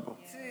untouchable.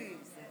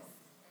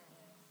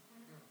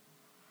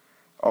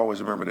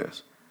 Always remember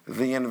this.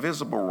 The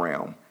invisible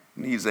realm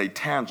needs a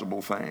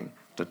tangible thing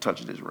to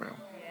touch this realm.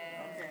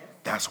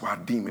 That's why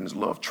demons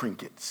love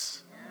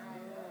trinkets.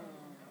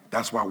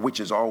 That's why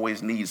witches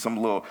always need some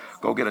little,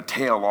 go get a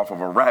tail off of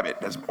a rabbit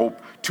that's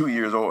 2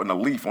 years old and a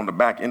leaf on the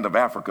back end of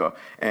Africa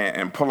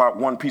and pull out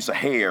one piece of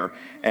hair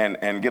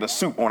and get a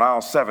soup on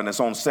aisle 7 that's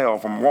on sale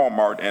from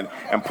Walmart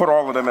and put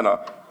all of them in a,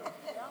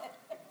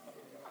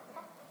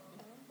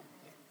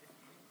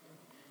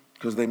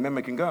 because they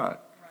mimicking God.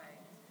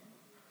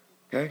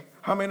 Okay?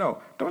 How many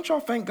know? Don't y'all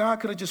think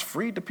God could have just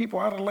freed the people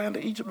out of the land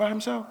of Egypt by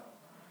himself?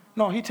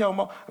 No, he tell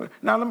them,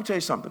 now let me tell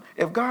you something.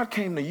 If God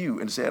came to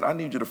you and said, I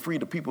need you to free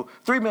the people,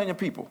 3 million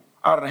people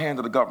out of the hands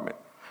of the government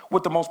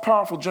with the most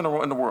powerful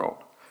general in the world.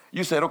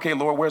 You said, okay,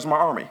 Lord, where's my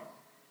army?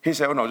 He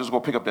said, oh no, just go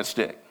pick up that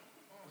stick.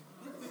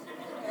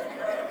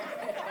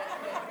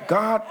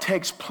 God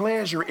takes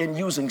pleasure in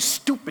using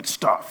stupid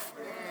stuff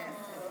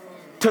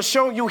to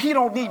show you he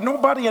don't need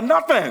nobody and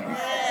nothing.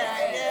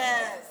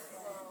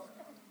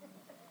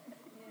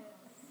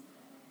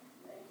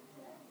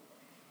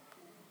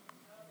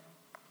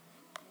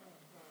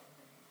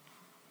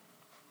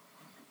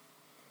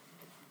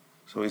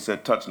 So he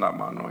said, touch not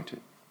my anointed.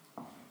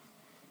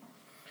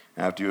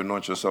 After you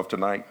anoint yourself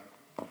tonight,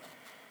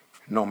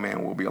 no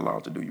man will be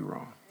allowed to do you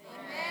wrong.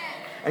 Amen.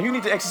 And you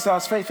need to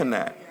exercise faith in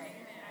that.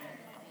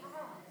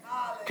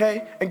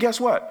 Okay? And guess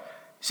what?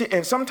 See,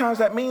 and sometimes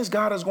that means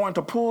God is going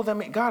to pull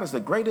them in. God is the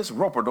greatest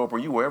roper-doper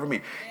you will ever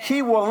meet.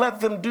 He will let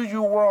them do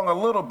you wrong a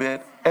little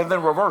bit and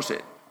then reverse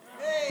it.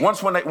 He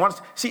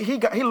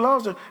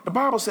loves it. The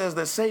Bible says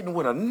that Satan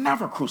would have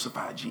never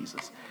crucified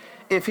Jesus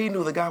if he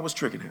knew that God was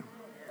tricking him.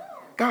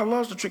 God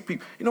loves to trick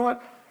people. You know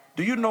what?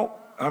 Do you know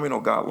how many know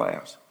God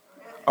laughs?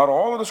 Out of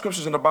all of the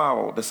scriptures in the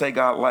Bible that say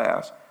God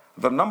laughs,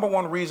 the number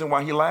one reason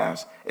why he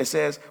laughs, it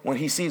says when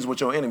he sees what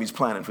your enemy's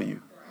planning for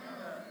you.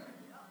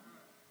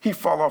 He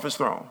fall off his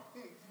throne.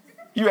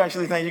 You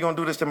actually think you're going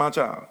to do this to my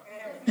child?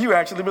 You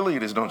actually believe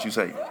this, don't you,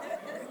 Satan?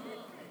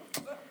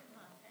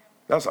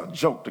 That's a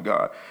joke to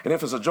God. And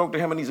if it's a joke to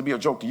him, it needs to be a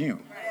joke to you.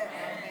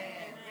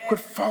 Quit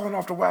falling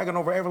off the wagon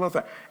over every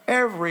little thing.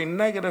 Every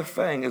negative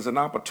thing is an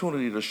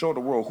opportunity to show the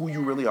world who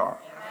you really are.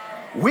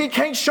 We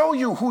can't show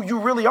you who you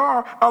really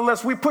are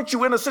unless we put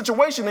you in a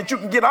situation that you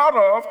can get out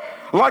of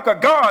like a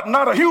God,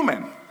 not a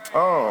human.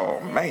 Oh,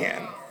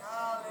 man.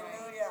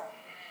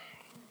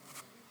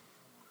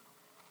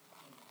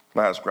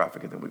 Last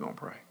graphic, and then we're going to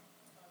pray.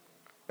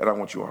 And I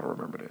want you all to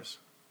remember this.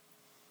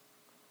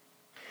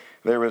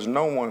 There is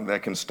no one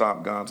that can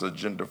stop God's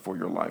agenda for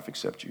your life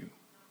except you.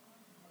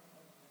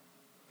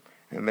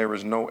 And there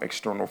is no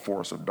external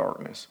force of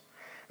darkness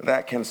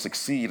that can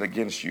succeed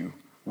against you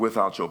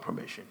without your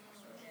permission.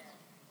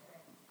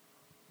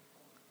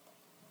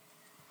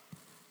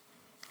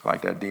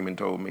 Like that demon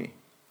told me.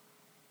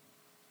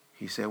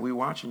 He said, we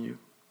watching you.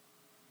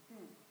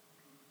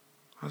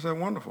 I said,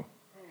 wonderful.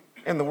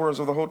 In the words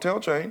of the hotel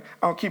chain,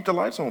 I'll keep the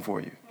lights on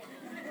for you.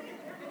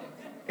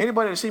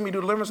 Anybody that see me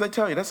do deliverance, they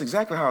tell you that's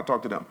exactly how I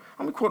talk to them.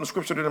 I'm be quoting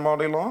scripture to them all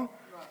day long.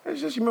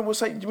 It's just, you remember what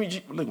Satan,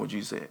 look what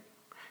Jesus said.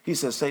 He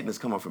says, Satan is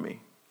coming for me,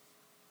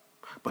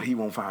 but he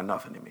won't find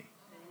nothing in me.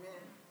 Amen.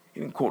 He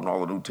didn't quote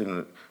all the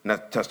New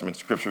Testament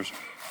scriptures,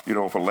 for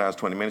the last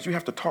 20 minutes. You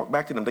have to talk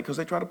back to them because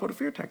they try to put a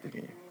fear tactic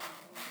in you.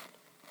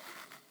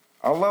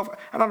 And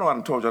I know I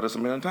done told y'all this a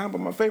million times, but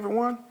my favorite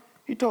one,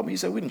 he told me, he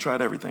said, we done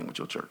tried everything with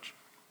your church.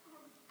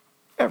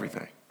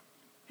 Everything.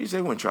 He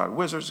said, we didn't try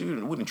wizards, we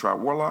didn't try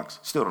warlocks,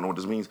 still don't know what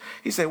this means.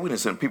 He said, we didn't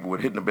send people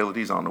with hidden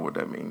abilities, I don't know what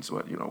that means,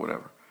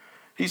 whatever.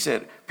 He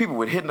said, people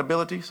with hidden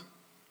abilities,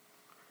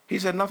 he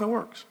said, nothing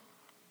works.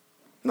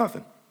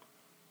 Nothing.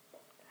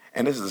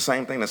 And this is the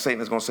same thing that Satan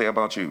is going to say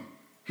about you.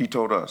 He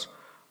told us,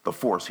 the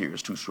force here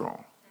is too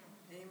strong.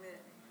 Amen.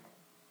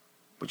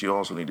 But you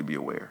also need to be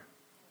aware.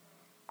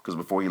 Because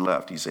before he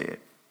left, he said,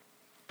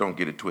 don't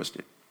get it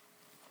twisted.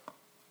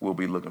 We'll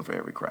be looking for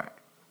every crack.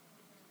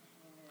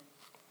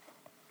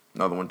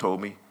 Another one told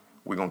me,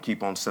 we're going to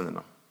keep on sending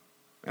them.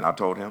 And I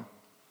told him,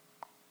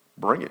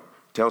 bring it.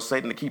 Tell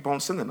Satan to keep on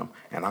sending them,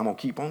 and I'm going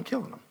to keep on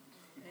killing them.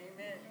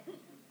 Amen.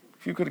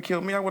 If you could have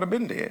killed me, I would have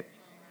been dead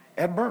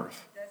at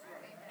birth.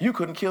 You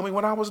couldn't kill me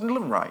when I wasn't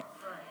living right.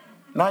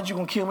 Now you're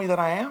going to kill me that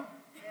I am?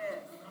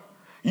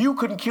 You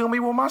couldn't kill me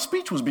when my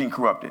speech was being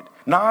corrupted.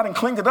 Now I done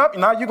cleaned it up.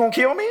 Now you're going to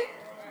kill me?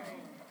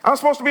 I'm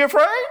supposed to be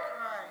afraid?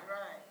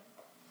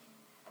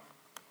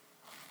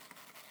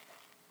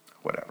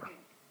 Whatever.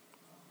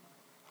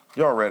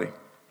 Y'all ready?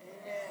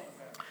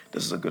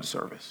 This is a good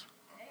service.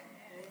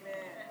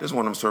 This is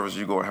one of them services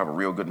you go and have a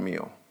real good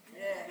meal.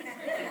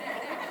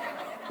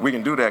 We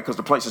can do that because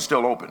the place is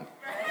still open.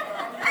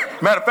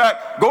 Matter of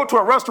fact, go to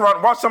a restaurant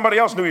and watch somebody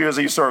else New Year's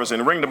Eve service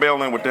and ring the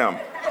bell in with them.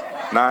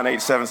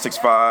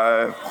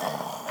 98765.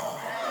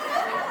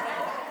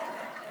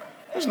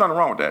 There's nothing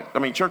wrong with that. I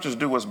mean, churches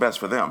do what's best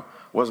for them.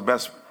 What's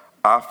best,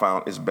 I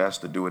found, is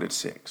best to do it at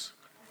 6.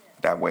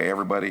 That way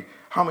everybody,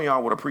 how many of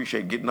y'all would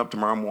appreciate getting up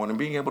tomorrow morning and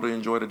being able to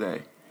enjoy the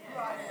day?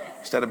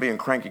 Instead of being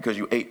cranky because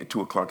you ate at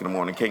 2 o'clock in the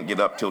morning, can't get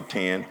up till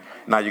 10.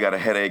 Now you got a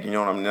headache, you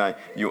know what I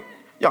mean?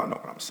 Y'all know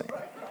what I'm saying.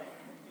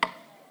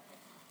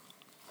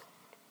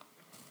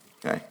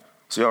 Okay,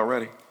 so y'all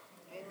ready?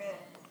 Amen.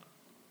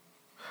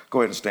 Go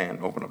ahead and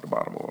stand. Open up the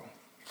bottle of oil.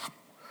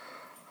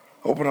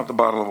 Open up the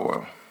bottle of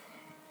oil.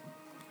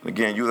 And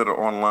again, you that are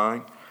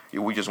online,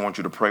 we just want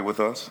you to pray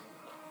with us.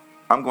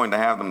 I'm going to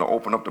have them to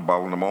open up the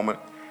bottle in a moment,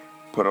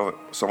 put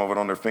some of it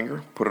on their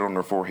finger, put it on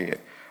their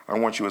forehead. I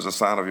want you as a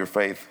sign of your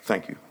faith.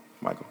 Thank you,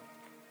 Michael.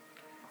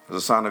 As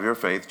a sign of your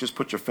faith, just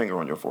put your finger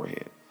on your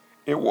forehead.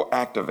 It will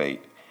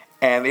activate,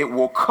 and it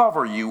will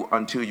cover you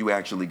until you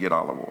actually get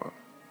olive oil.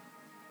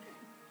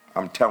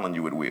 I'm telling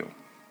you it will.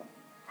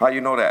 How you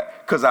know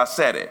that? Because I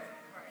said it.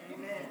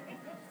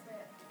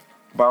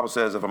 The Bible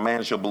says if a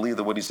man shall believe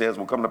that what he says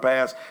will come to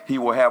pass, he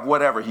will have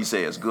whatever he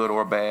says, good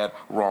or bad,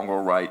 wrong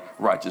or right,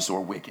 righteous or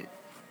wicked.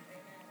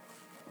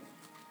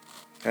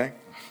 Okay?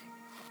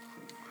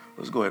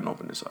 Let's go ahead and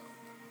open this up.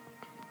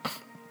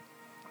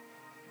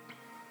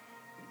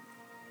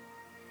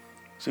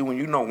 See, when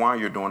you know why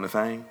you're doing the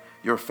thing,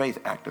 your faith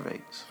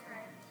activates.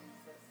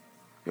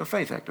 Your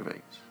faith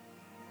activates.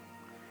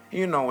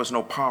 You know there's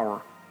no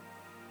power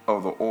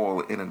of the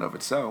oil in and of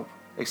itself,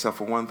 except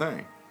for one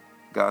thing.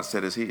 God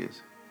said it's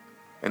his.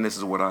 And this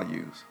is what I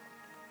use.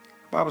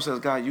 The Bible says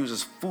God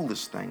uses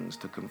foolish things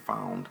to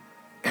confound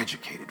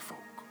educated folk.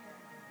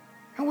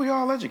 And we're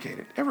all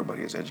educated.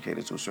 Everybody is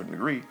educated to a certain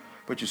degree,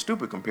 but you're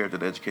stupid compared to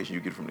the education you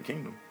get from the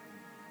kingdom.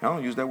 I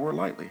don't use that word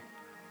lightly.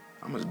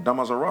 I'm as dumb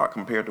as a rock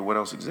compared to what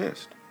else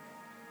exists.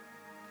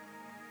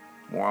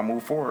 The more I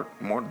move forward,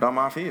 the more dumb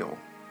I feel.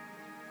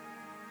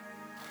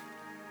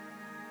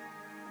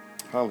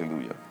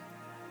 Hallelujah.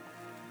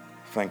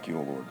 Thank you,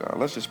 O Lord God.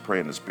 Let's just pray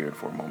in the Spirit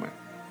for a moment.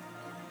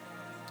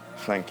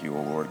 Thank you,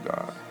 O Lord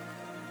God.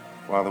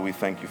 Father, we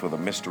thank you for the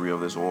mystery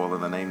of this oil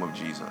in the name of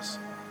Jesus.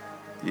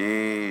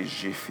 Ye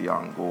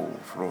jifiango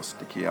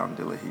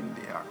frostikiandele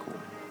hindiaku.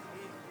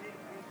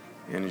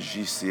 En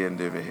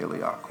jisiende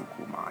veheliaku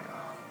kumaya.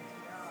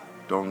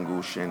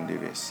 Dongu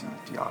shendeve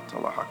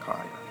sintiatala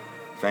hakaya.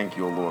 Thank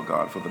you, O Lord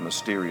God, for the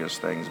mysterious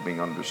things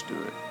being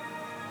understood.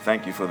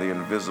 Thank you for the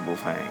invisible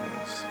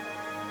things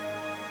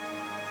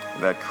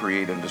that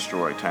create and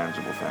destroy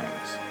tangible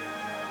things.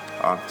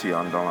 Thank you,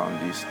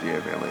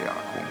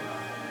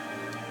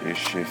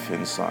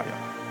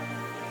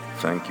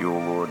 O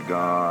Lord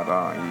God.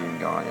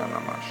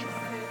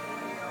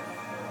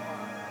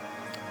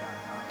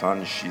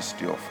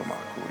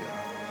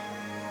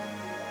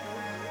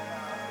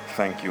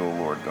 Thank you, O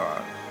Lord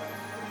God.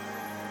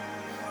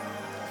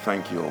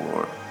 Thank you, O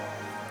Lord.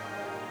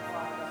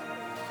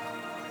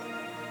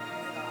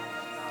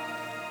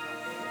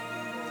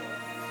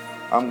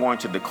 I'm going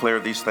to declare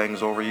these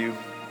things over you.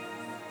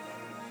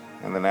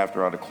 And then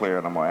after I declare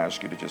it, I'm going to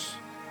ask you to just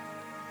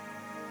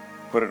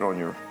put it on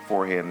your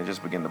forehead and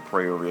just begin to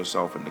pray over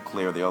yourself and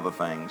declare the other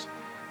things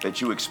that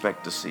you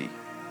expect to see.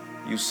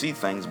 You see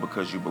things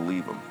because you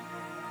believe them,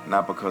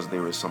 not because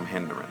there is some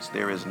hindrance.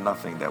 There is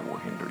nothing that will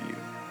hinder you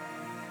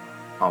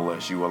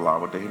unless you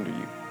allow it to hinder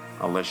you.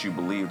 Unless you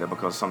believe that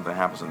because something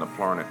happens in the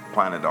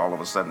planet, all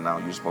of a sudden now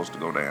you're supposed to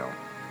go down.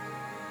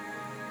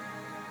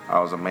 I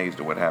was amazed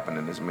at what happened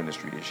in this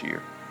ministry this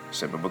year,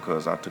 simply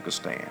because I took a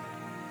stand.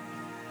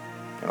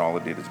 And all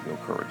it did is build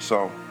courage.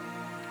 So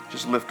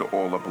just lift the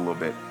oil up a little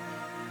bit.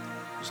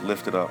 Just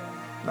lift it up,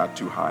 not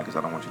too high because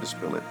I don't want you to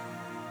spill it.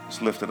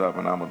 Just lift it up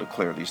and I'm going to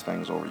declare these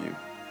things over you.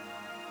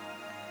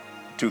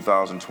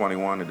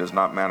 2021, it does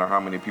not matter how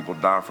many people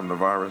die from the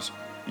virus,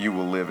 you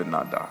will live and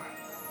not die.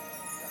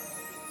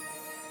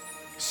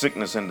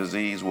 Sickness and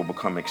disease will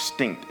become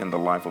extinct in the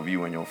life of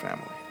you and your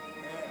family.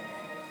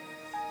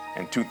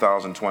 In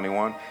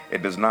 2021,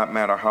 it does not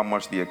matter how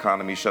much the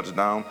economy shuts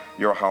down,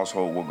 your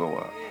household will go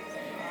up.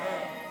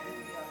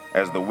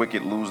 As the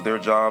wicked lose their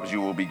jobs,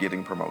 you will be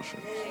getting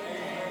promotions.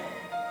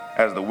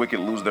 As the wicked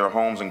lose their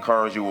homes and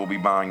cars, you will be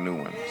buying new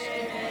ones.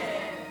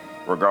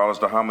 Regardless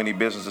of how many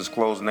businesses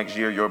close next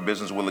year, your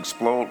business will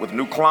explode with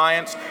new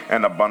clients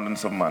and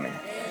abundance of money.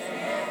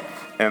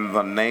 In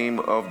the name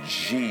of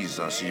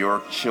Jesus,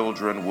 your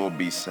children will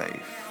be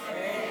safe.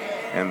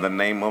 In the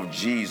name of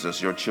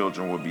Jesus, your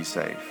children will be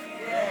safe.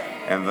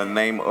 In the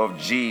name of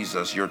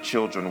Jesus, your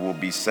children will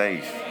be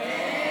safe.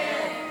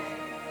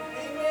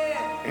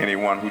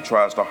 Anyone who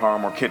tries to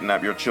harm or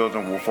kidnap your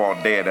children will fall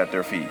dead at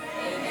their feet.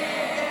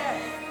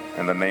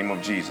 in the name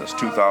of Jesus.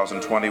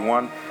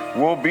 2021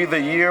 will be the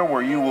year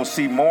where you will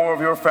see more of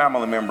your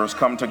family members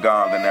come to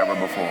God than ever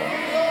before.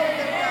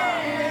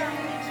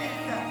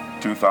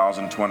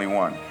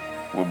 2021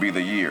 will be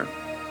the year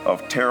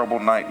of terrible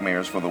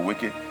nightmares for the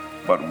wicked,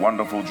 but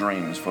wonderful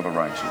dreams for the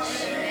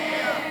righteous.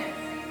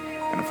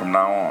 And from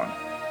now on,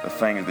 the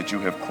things that you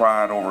have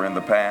cried over in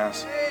the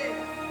past,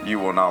 you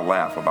will now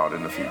laugh about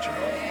in the future.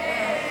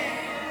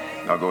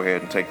 Now go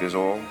ahead and take this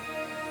oil,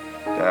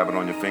 dab it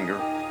on your finger,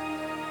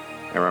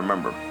 and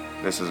remember,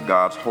 this is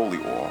God's holy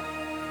oil.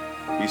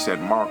 He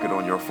said, mark it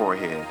on your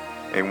forehead,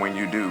 and when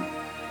you do,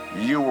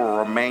 you will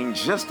remain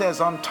just as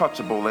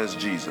untouchable as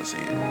Jesus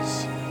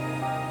is.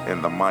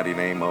 In the mighty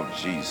name of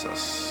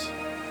Jesus.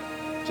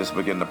 Just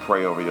begin to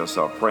pray over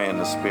yourself. Pray in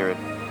the Spirit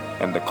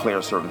and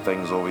declare certain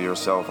things over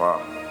yourself. Come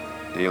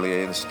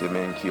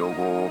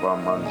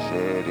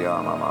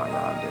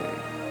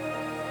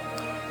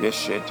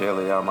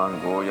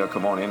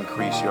on,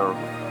 increase your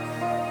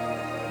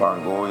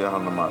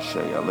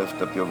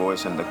lift up your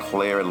voice and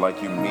declare it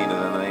like you mean it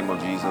in the name of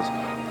Jesus.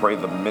 Pray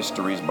the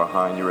mysteries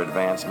behind your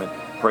advancement.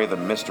 Pray the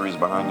mysteries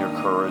behind your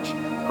courage.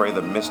 Pray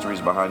the mysteries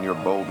behind your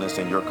boldness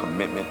and your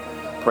commitment.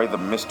 Pray the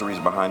mysteries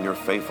behind your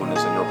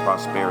faithfulness and your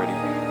prosperity.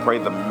 Pray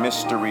the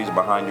mysteries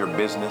behind your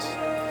business.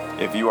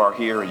 If you are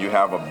here and you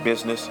have a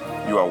business,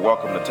 you are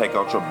welcome to take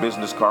out your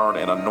business card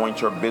and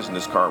anoint your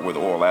business card with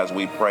oil as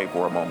we pray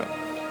for a moment.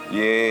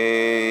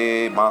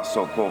 Yeah,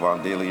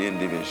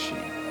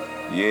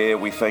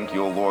 we thank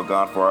you, O Lord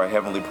God, for our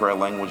heavenly prayer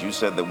language. You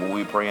said that when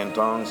we pray in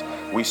tongues,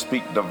 we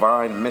speak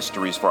divine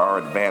mysteries for our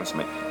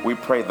advancement. We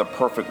pray the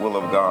perfect will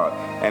of God,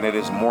 and it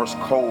is Morse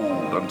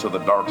code unto the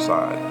dark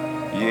side.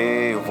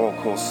 Yeah,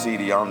 vocal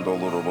city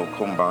andolorobo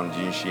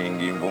kumbanjin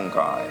shingin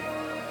bunkai.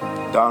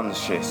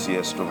 Danshe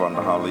siestu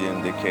vandahali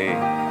indike.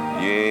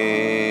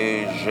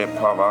 Yeah, je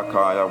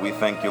pavakaya. We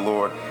thank you,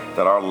 Lord,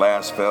 that our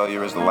last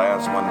failure is the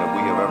last one that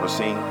we have ever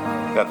seen.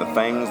 That the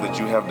things that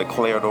you have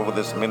declared over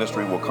this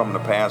ministry will come to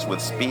pass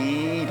with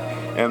speed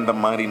in the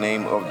mighty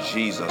name of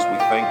Jesus. We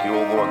thank you,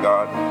 O Lord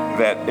God,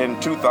 that in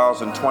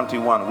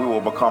 2021 we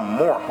will become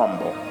more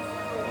humble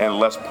and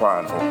less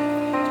prideful.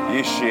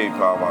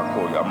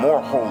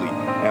 More holy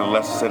and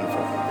less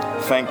sinful.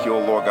 Thank you, O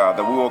Lord God,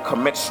 that we will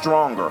commit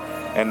stronger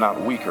and not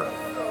weaker.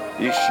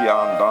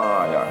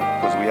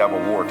 Because we have a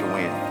war to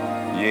win.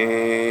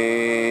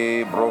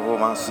 Yea, bro,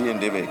 my sin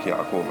deveki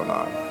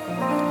akobanai.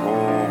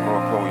 Oh,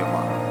 bro,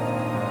 koyama.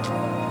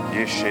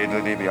 Yeshe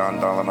de debi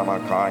andala na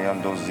makaya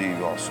ndozi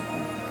yosuku.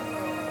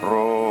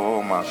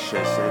 Bro, ma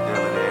shese de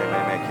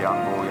meki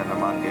ango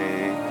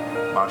yanamange.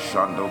 Ma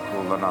shando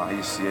kulana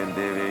hisi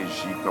endeve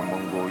jika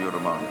mungo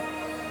yoramani.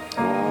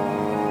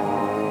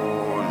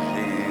 Oh,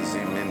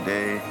 Jesus,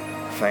 Mende.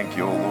 Thank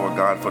you, O Lord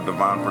God, for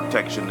divine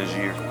protection this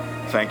year.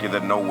 Thank you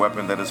that no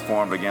weapon that is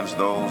formed against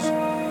those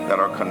that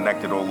are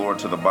connected, O Lord,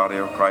 to the body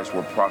of Christ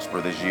will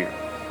prosper this year.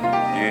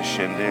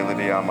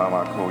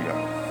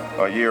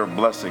 A year of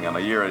blessing and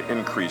a year of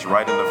increase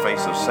right in the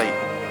face of Satan.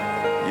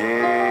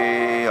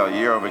 Yea, a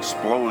year of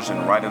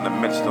explosion right in the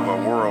midst of a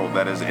world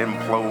that is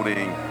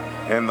imploding.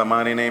 In the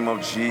mighty name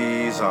of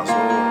Jesus.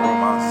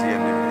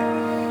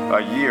 A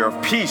year of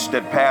peace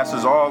that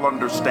passes all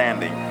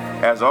understanding.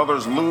 As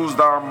others lose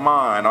our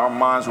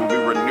minds will be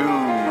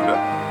renewed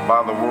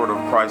by the word of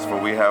Christ, for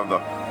we have the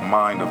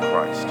mind of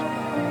Christ.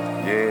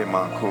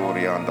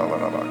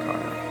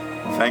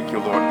 Thank you,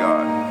 Lord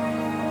God.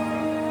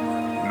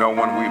 No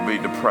one will be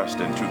depressed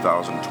in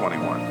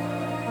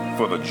 2021,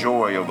 for the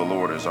joy of the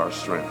Lord is our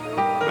strength.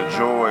 The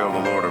joy of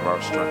the Lord is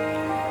our strength.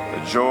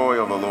 The joy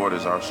of the Lord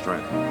is our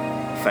strength.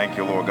 Thank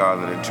you, Lord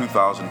God, that in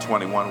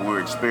 2021 we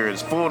will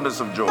experience fullness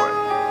of joy.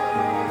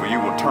 For you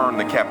will turn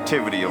the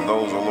captivity of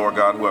those, O Lord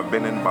God, who have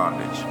been in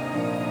bondage.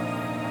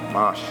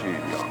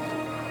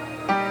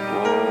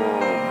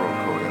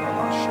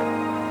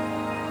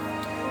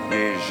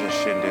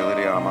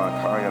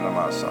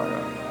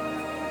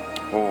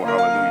 Oh,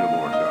 hallelujah,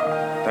 Lord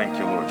God. Thank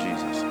you, Lord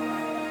Jesus.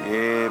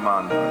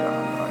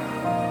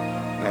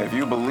 Now, if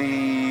you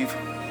believe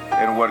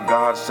in what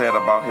God said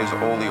about his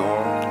holy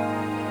oil,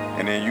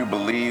 and then you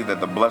believe that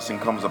the blessing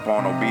comes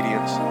upon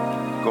obedience,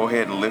 go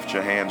ahead and lift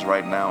your hands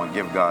right now and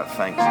give God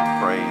thanks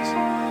and praise.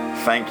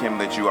 Thank him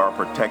that you are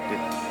protected.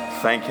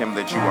 Thank him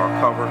that you are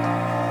covered.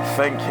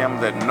 Thank him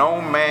that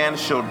no man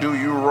shall do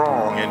you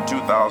wrong in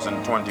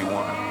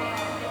 2021.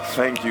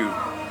 Thank you,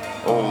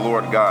 oh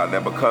Lord God,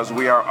 that because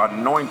we are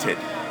anointed,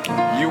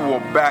 you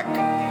will back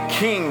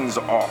kings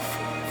off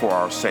for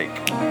our sake.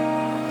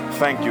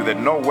 Thank you that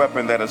no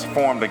weapon that is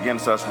formed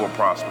against us will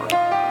prosper.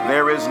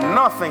 There is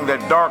nothing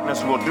that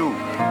darkness will do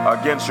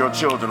against your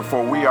children,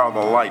 for we are the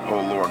light,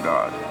 O Lord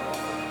God.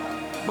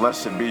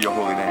 Blessed be your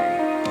holy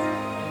name.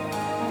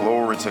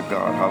 Glory to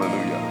God.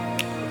 Hallelujah.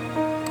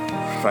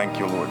 Thank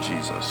you, Lord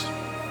Jesus.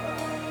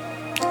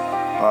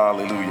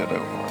 Hallelujah, dear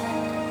Lord.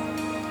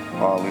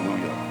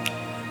 Hallelujah.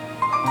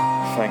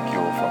 Thank you,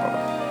 O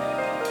Father.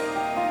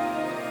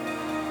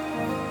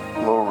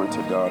 Glory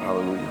to God.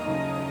 Hallelujah.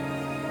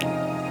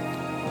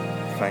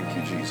 Thank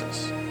you,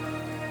 Jesus.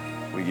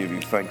 We give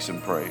you thanks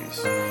and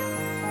praise.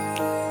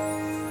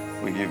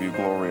 We give you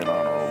glory and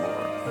honor, O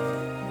Lord.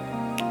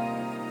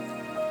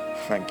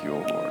 Thank you, O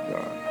Lord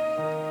God.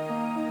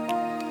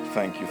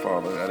 Thank you,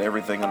 Father, that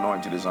everything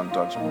anointed is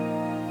untouchable.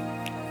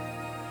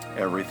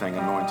 Everything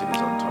anointed is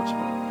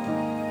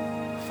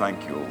untouchable.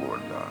 Thank you, O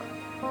Lord God.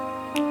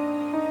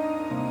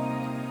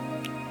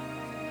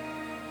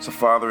 So,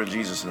 Father, in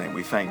Jesus' name,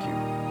 we thank you.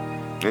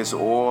 This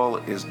oil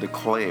is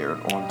declared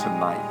on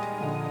tonight,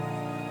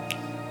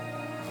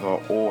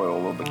 the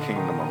oil of the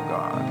kingdom of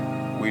God.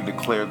 We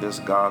declare this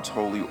God's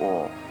holy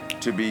oil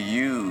to be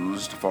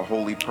used for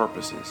holy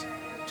purposes,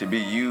 to be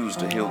used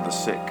to heal the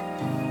sick,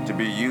 to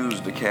be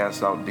used to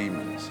cast out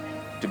demons,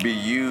 to be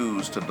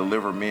used to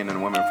deliver men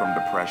and women from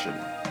depression,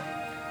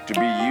 to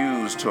be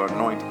used to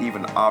anoint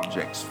even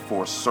objects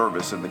for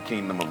service in the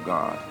kingdom of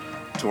God,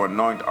 to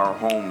anoint our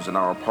homes and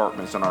our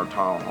apartments and our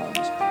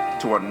townhomes,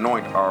 to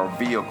anoint our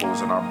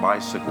vehicles and our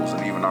bicycles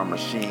and even our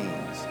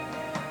machines.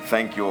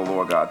 Thank you, O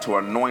Lord God, to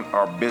anoint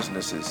our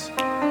businesses.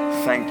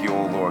 Thank you,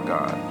 O Lord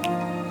God,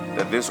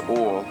 that this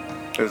oil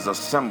is a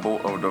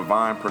symbol of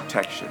divine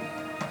protection,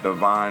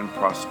 divine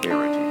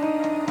prosperity,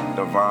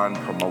 divine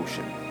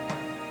promotion.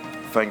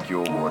 Thank you,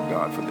 O Lord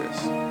God, for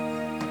this.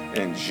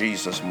 In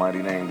Jesus'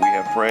 mighty name we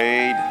have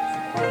prayed.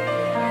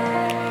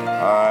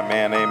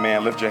 Amen,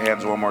 amen. Lift your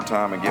hands one more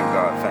time and give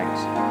God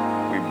thanks.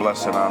 We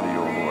bless and honor you,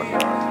 O Lord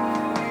God.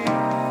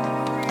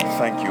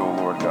 Thank you, O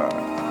Lord God.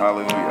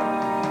 Hallelujah.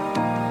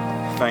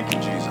 Thank you,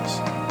 Jesus.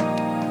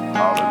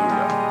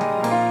 Hallelujah.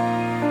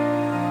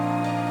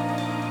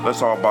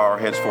 Let's all bow our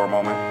heads for a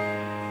moment.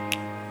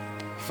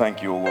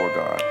 Thank you, O Lord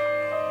God.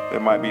 There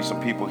might be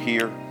some people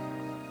here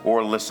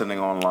or listening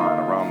online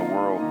around the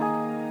world,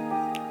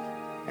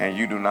 and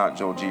you do not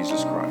know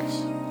Jesus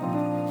Christ.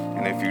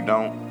 And if you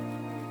don't,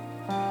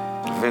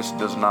 this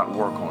does not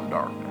work on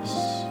darkness.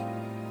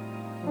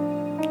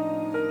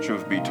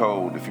 Truth be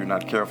told, if you're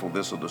not careful,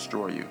 this will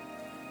destroy you.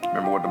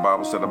 Remember what the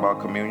Bible said about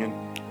communion?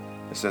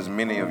 It says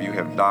many of you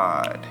have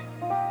died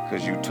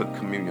because you took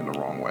communion the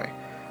wrong way.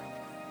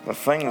 The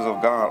things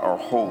of God are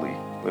holy,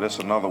 but it's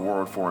another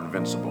word for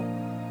invincible.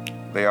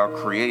 They are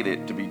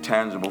created to be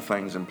tangible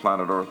things in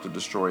planet Earth to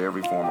destroy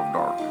every form of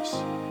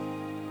darkness.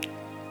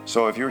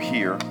 So if you're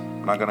here,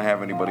 I'm not going to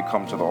have anybody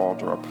come to the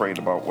altar. I prayed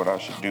about what I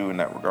should do in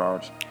that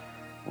regards.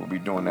 We'll be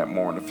doing that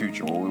more in the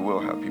future, where we will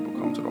have people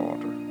come to the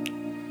altar.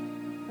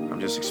 I'm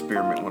just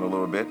experimenting with a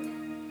little bit.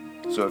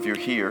 So if you're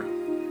here,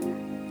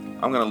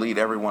 I'm going to lead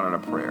everyone in a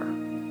prayer.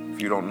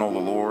 If you don't know the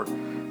Lord,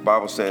 the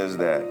Bible says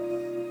that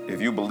if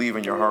you believe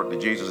in your heart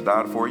that Jesus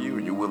died for you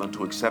and you're willing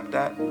to accept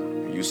that,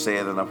 and you say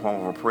it in the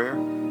form of a prayer,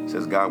 it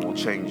says God will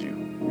change you.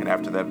 And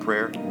after that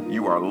prayer,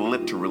 you are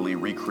literally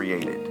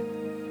recreated.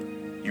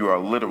 You are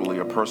literally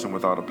a person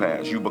without a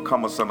past. You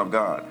become a son of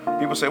God.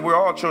 People say, we're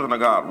all children of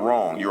God.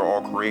 Wrong. You're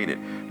all created.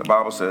 The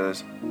Bible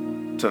says,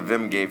 to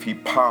them gave he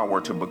power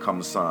to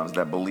become sons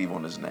that believe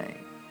on his name.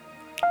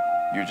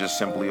 You're just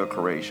simply a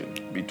creation.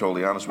 To be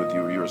totally honest with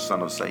you, you're a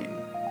son of Satan.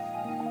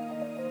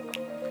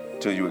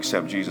 Till you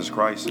accept Jesus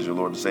Christ as your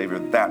Lord and Savior,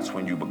 that's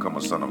when you become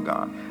a son of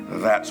God.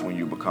 That's when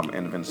you become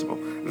invincible.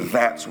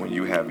 That's when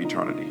you have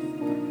eternity.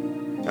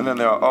 And then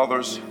there are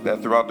others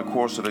that throughout the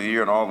course of the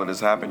year and all that has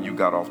happened, you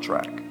got off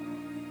track,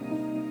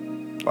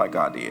 like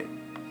I did.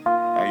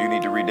 And you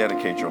need to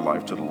rededicate your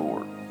life to the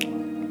Lord.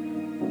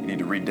 You need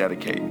to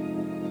rededicate.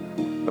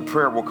 The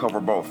prayer will cover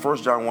both. 1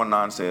 John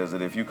 1:9 says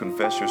that if you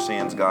confess your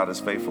sins, God is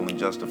faithful and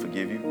just to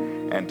forgive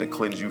you and to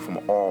cleanse you from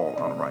all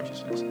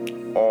unrighteousness.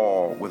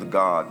 All with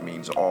God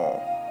means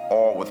all.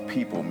 All with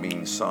people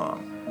means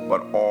some.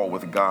 But all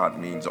with God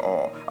means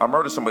all. I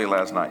murdered somebody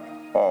last night.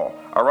 All.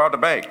 I robbed a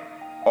bank.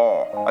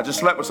 All. I just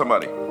slept with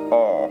somebody.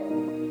 All.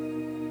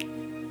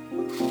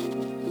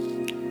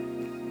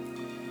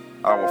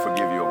 I will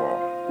forgive you of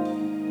all.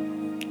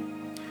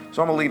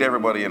 So I'm going to lead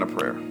everybody in a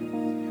prayer.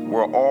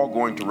 We're all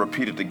going to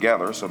repeat it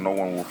together so no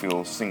one will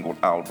feel singled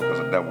out because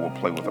the devil will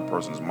play with a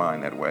person's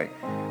mind that way.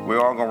 We're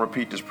all going to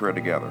repeat this prayer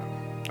together.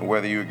 And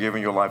whether you're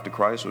giving your life to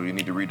Christ or you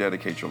need to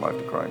rededicate your life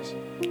to Christ,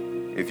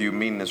 if you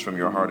mean this from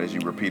your heart as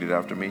you repeat it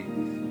after me,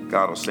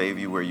 God will save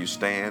you where you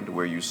stand,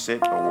 where you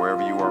sit, or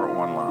wherever you are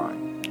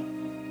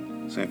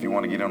online. So if you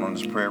want to get in on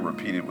this prayer,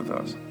 repeat it with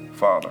us.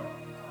 Father,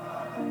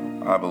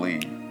 I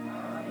believe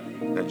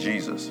that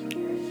Jesus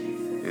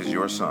is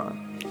your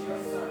Son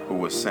who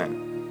was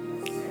sent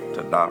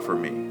to die for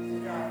me,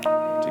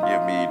 to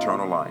give me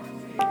eternal life,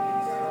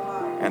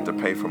 and to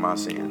pay for my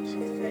sins.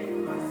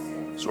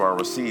 So I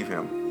receive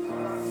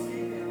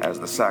him as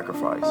the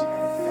sacrifice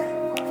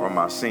for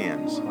my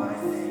sins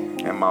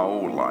and my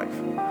old life.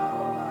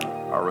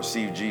 I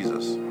receive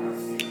Jesus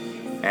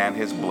and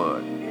his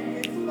blood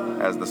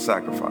as the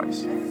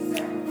sacrifice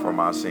for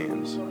my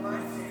sins.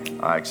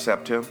 I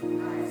accept him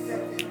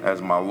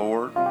as my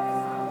Lord,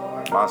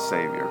 my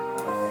Savior,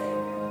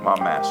 my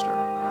Master.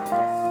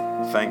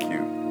 Thank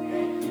you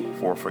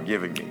for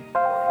forgiving me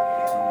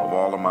of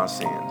all of my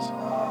sins,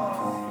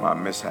 my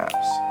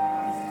mishaps,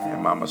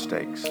 and my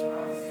mistakes.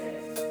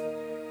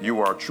 You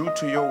are true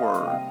to your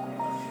word.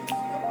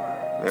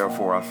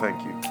 Therefore, I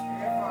thank you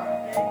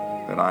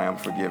that I am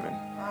forgiven.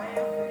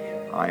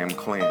 I am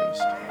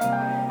cleansed.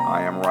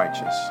 I am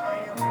righteous.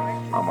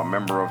 I'm a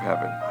member of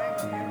heaven.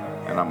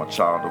 And I'm a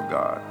child of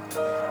God.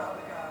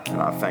 And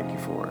I thank you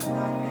for it.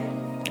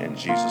 In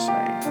Jesus'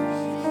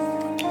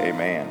 name.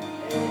 Amen.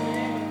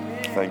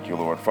 Thank you,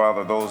 Lord.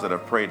 Father, those that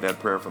have prayed that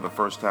prayer for the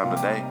first time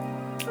today,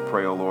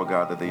 pray, oh Lord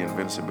God, that the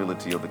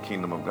invincibility of the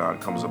kingdom of God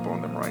comes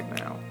upon them right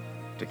now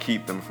to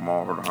keep them from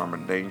all hurt, harm,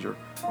 and danger.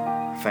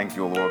 Thank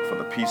you, O Lord, for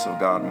the peace of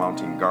God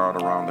mounting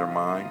guard around their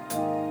mind.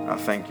 I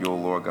thank you, O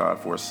Lord God,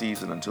 for a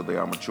season until they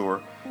are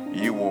mature.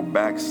 You will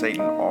back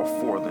Satan off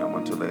for them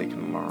until they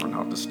can learn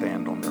how to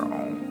stand on their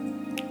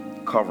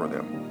own. Cover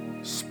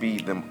them,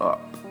 speed them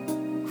up,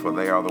 for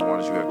they are the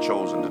ones you have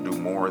chosen to do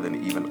more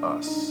than even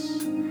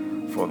us.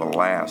 For the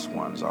last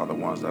ones are the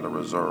ones that are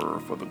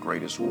reserved for the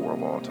greatest war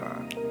of all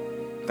time.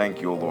 Thank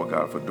you, O Lord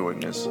God, for doing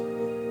this.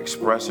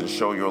 Express and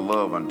show your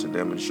love unto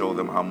them and show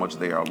them how much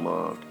they are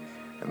loved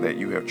and that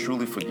you have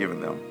truly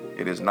forgiven them.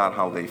 It is not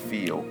how they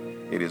feel,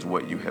 it is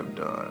what you have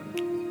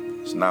done.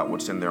 It's not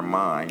what's in their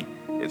mind,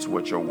 it's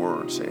what your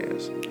word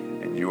says.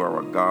 And you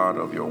are a God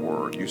of your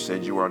word. You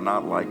said you are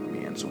not like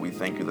me, and so we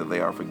thank you that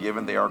they are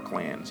forgiven, they are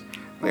cleansed,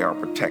 they are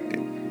protected.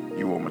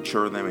 You will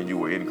mature them and you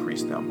will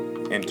increase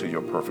them into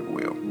your perfect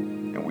will.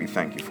 And we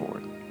thank you for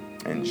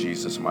it. In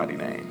Jesus' mighty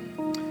name.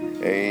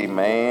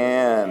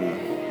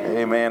 Amen.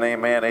 Amen,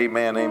 amen,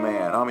 amen,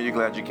 amen. How many of you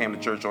glad you came to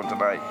church on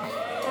tonight?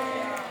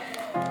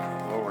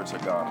 Glory to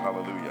God.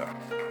 Hallelujah.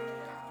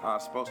 I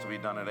was supposed to be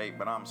done at 8,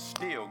 but I'm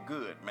still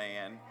good,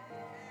 man.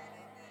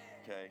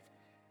 Okay.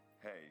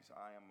 Hey,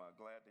 I am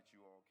glad that you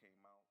all...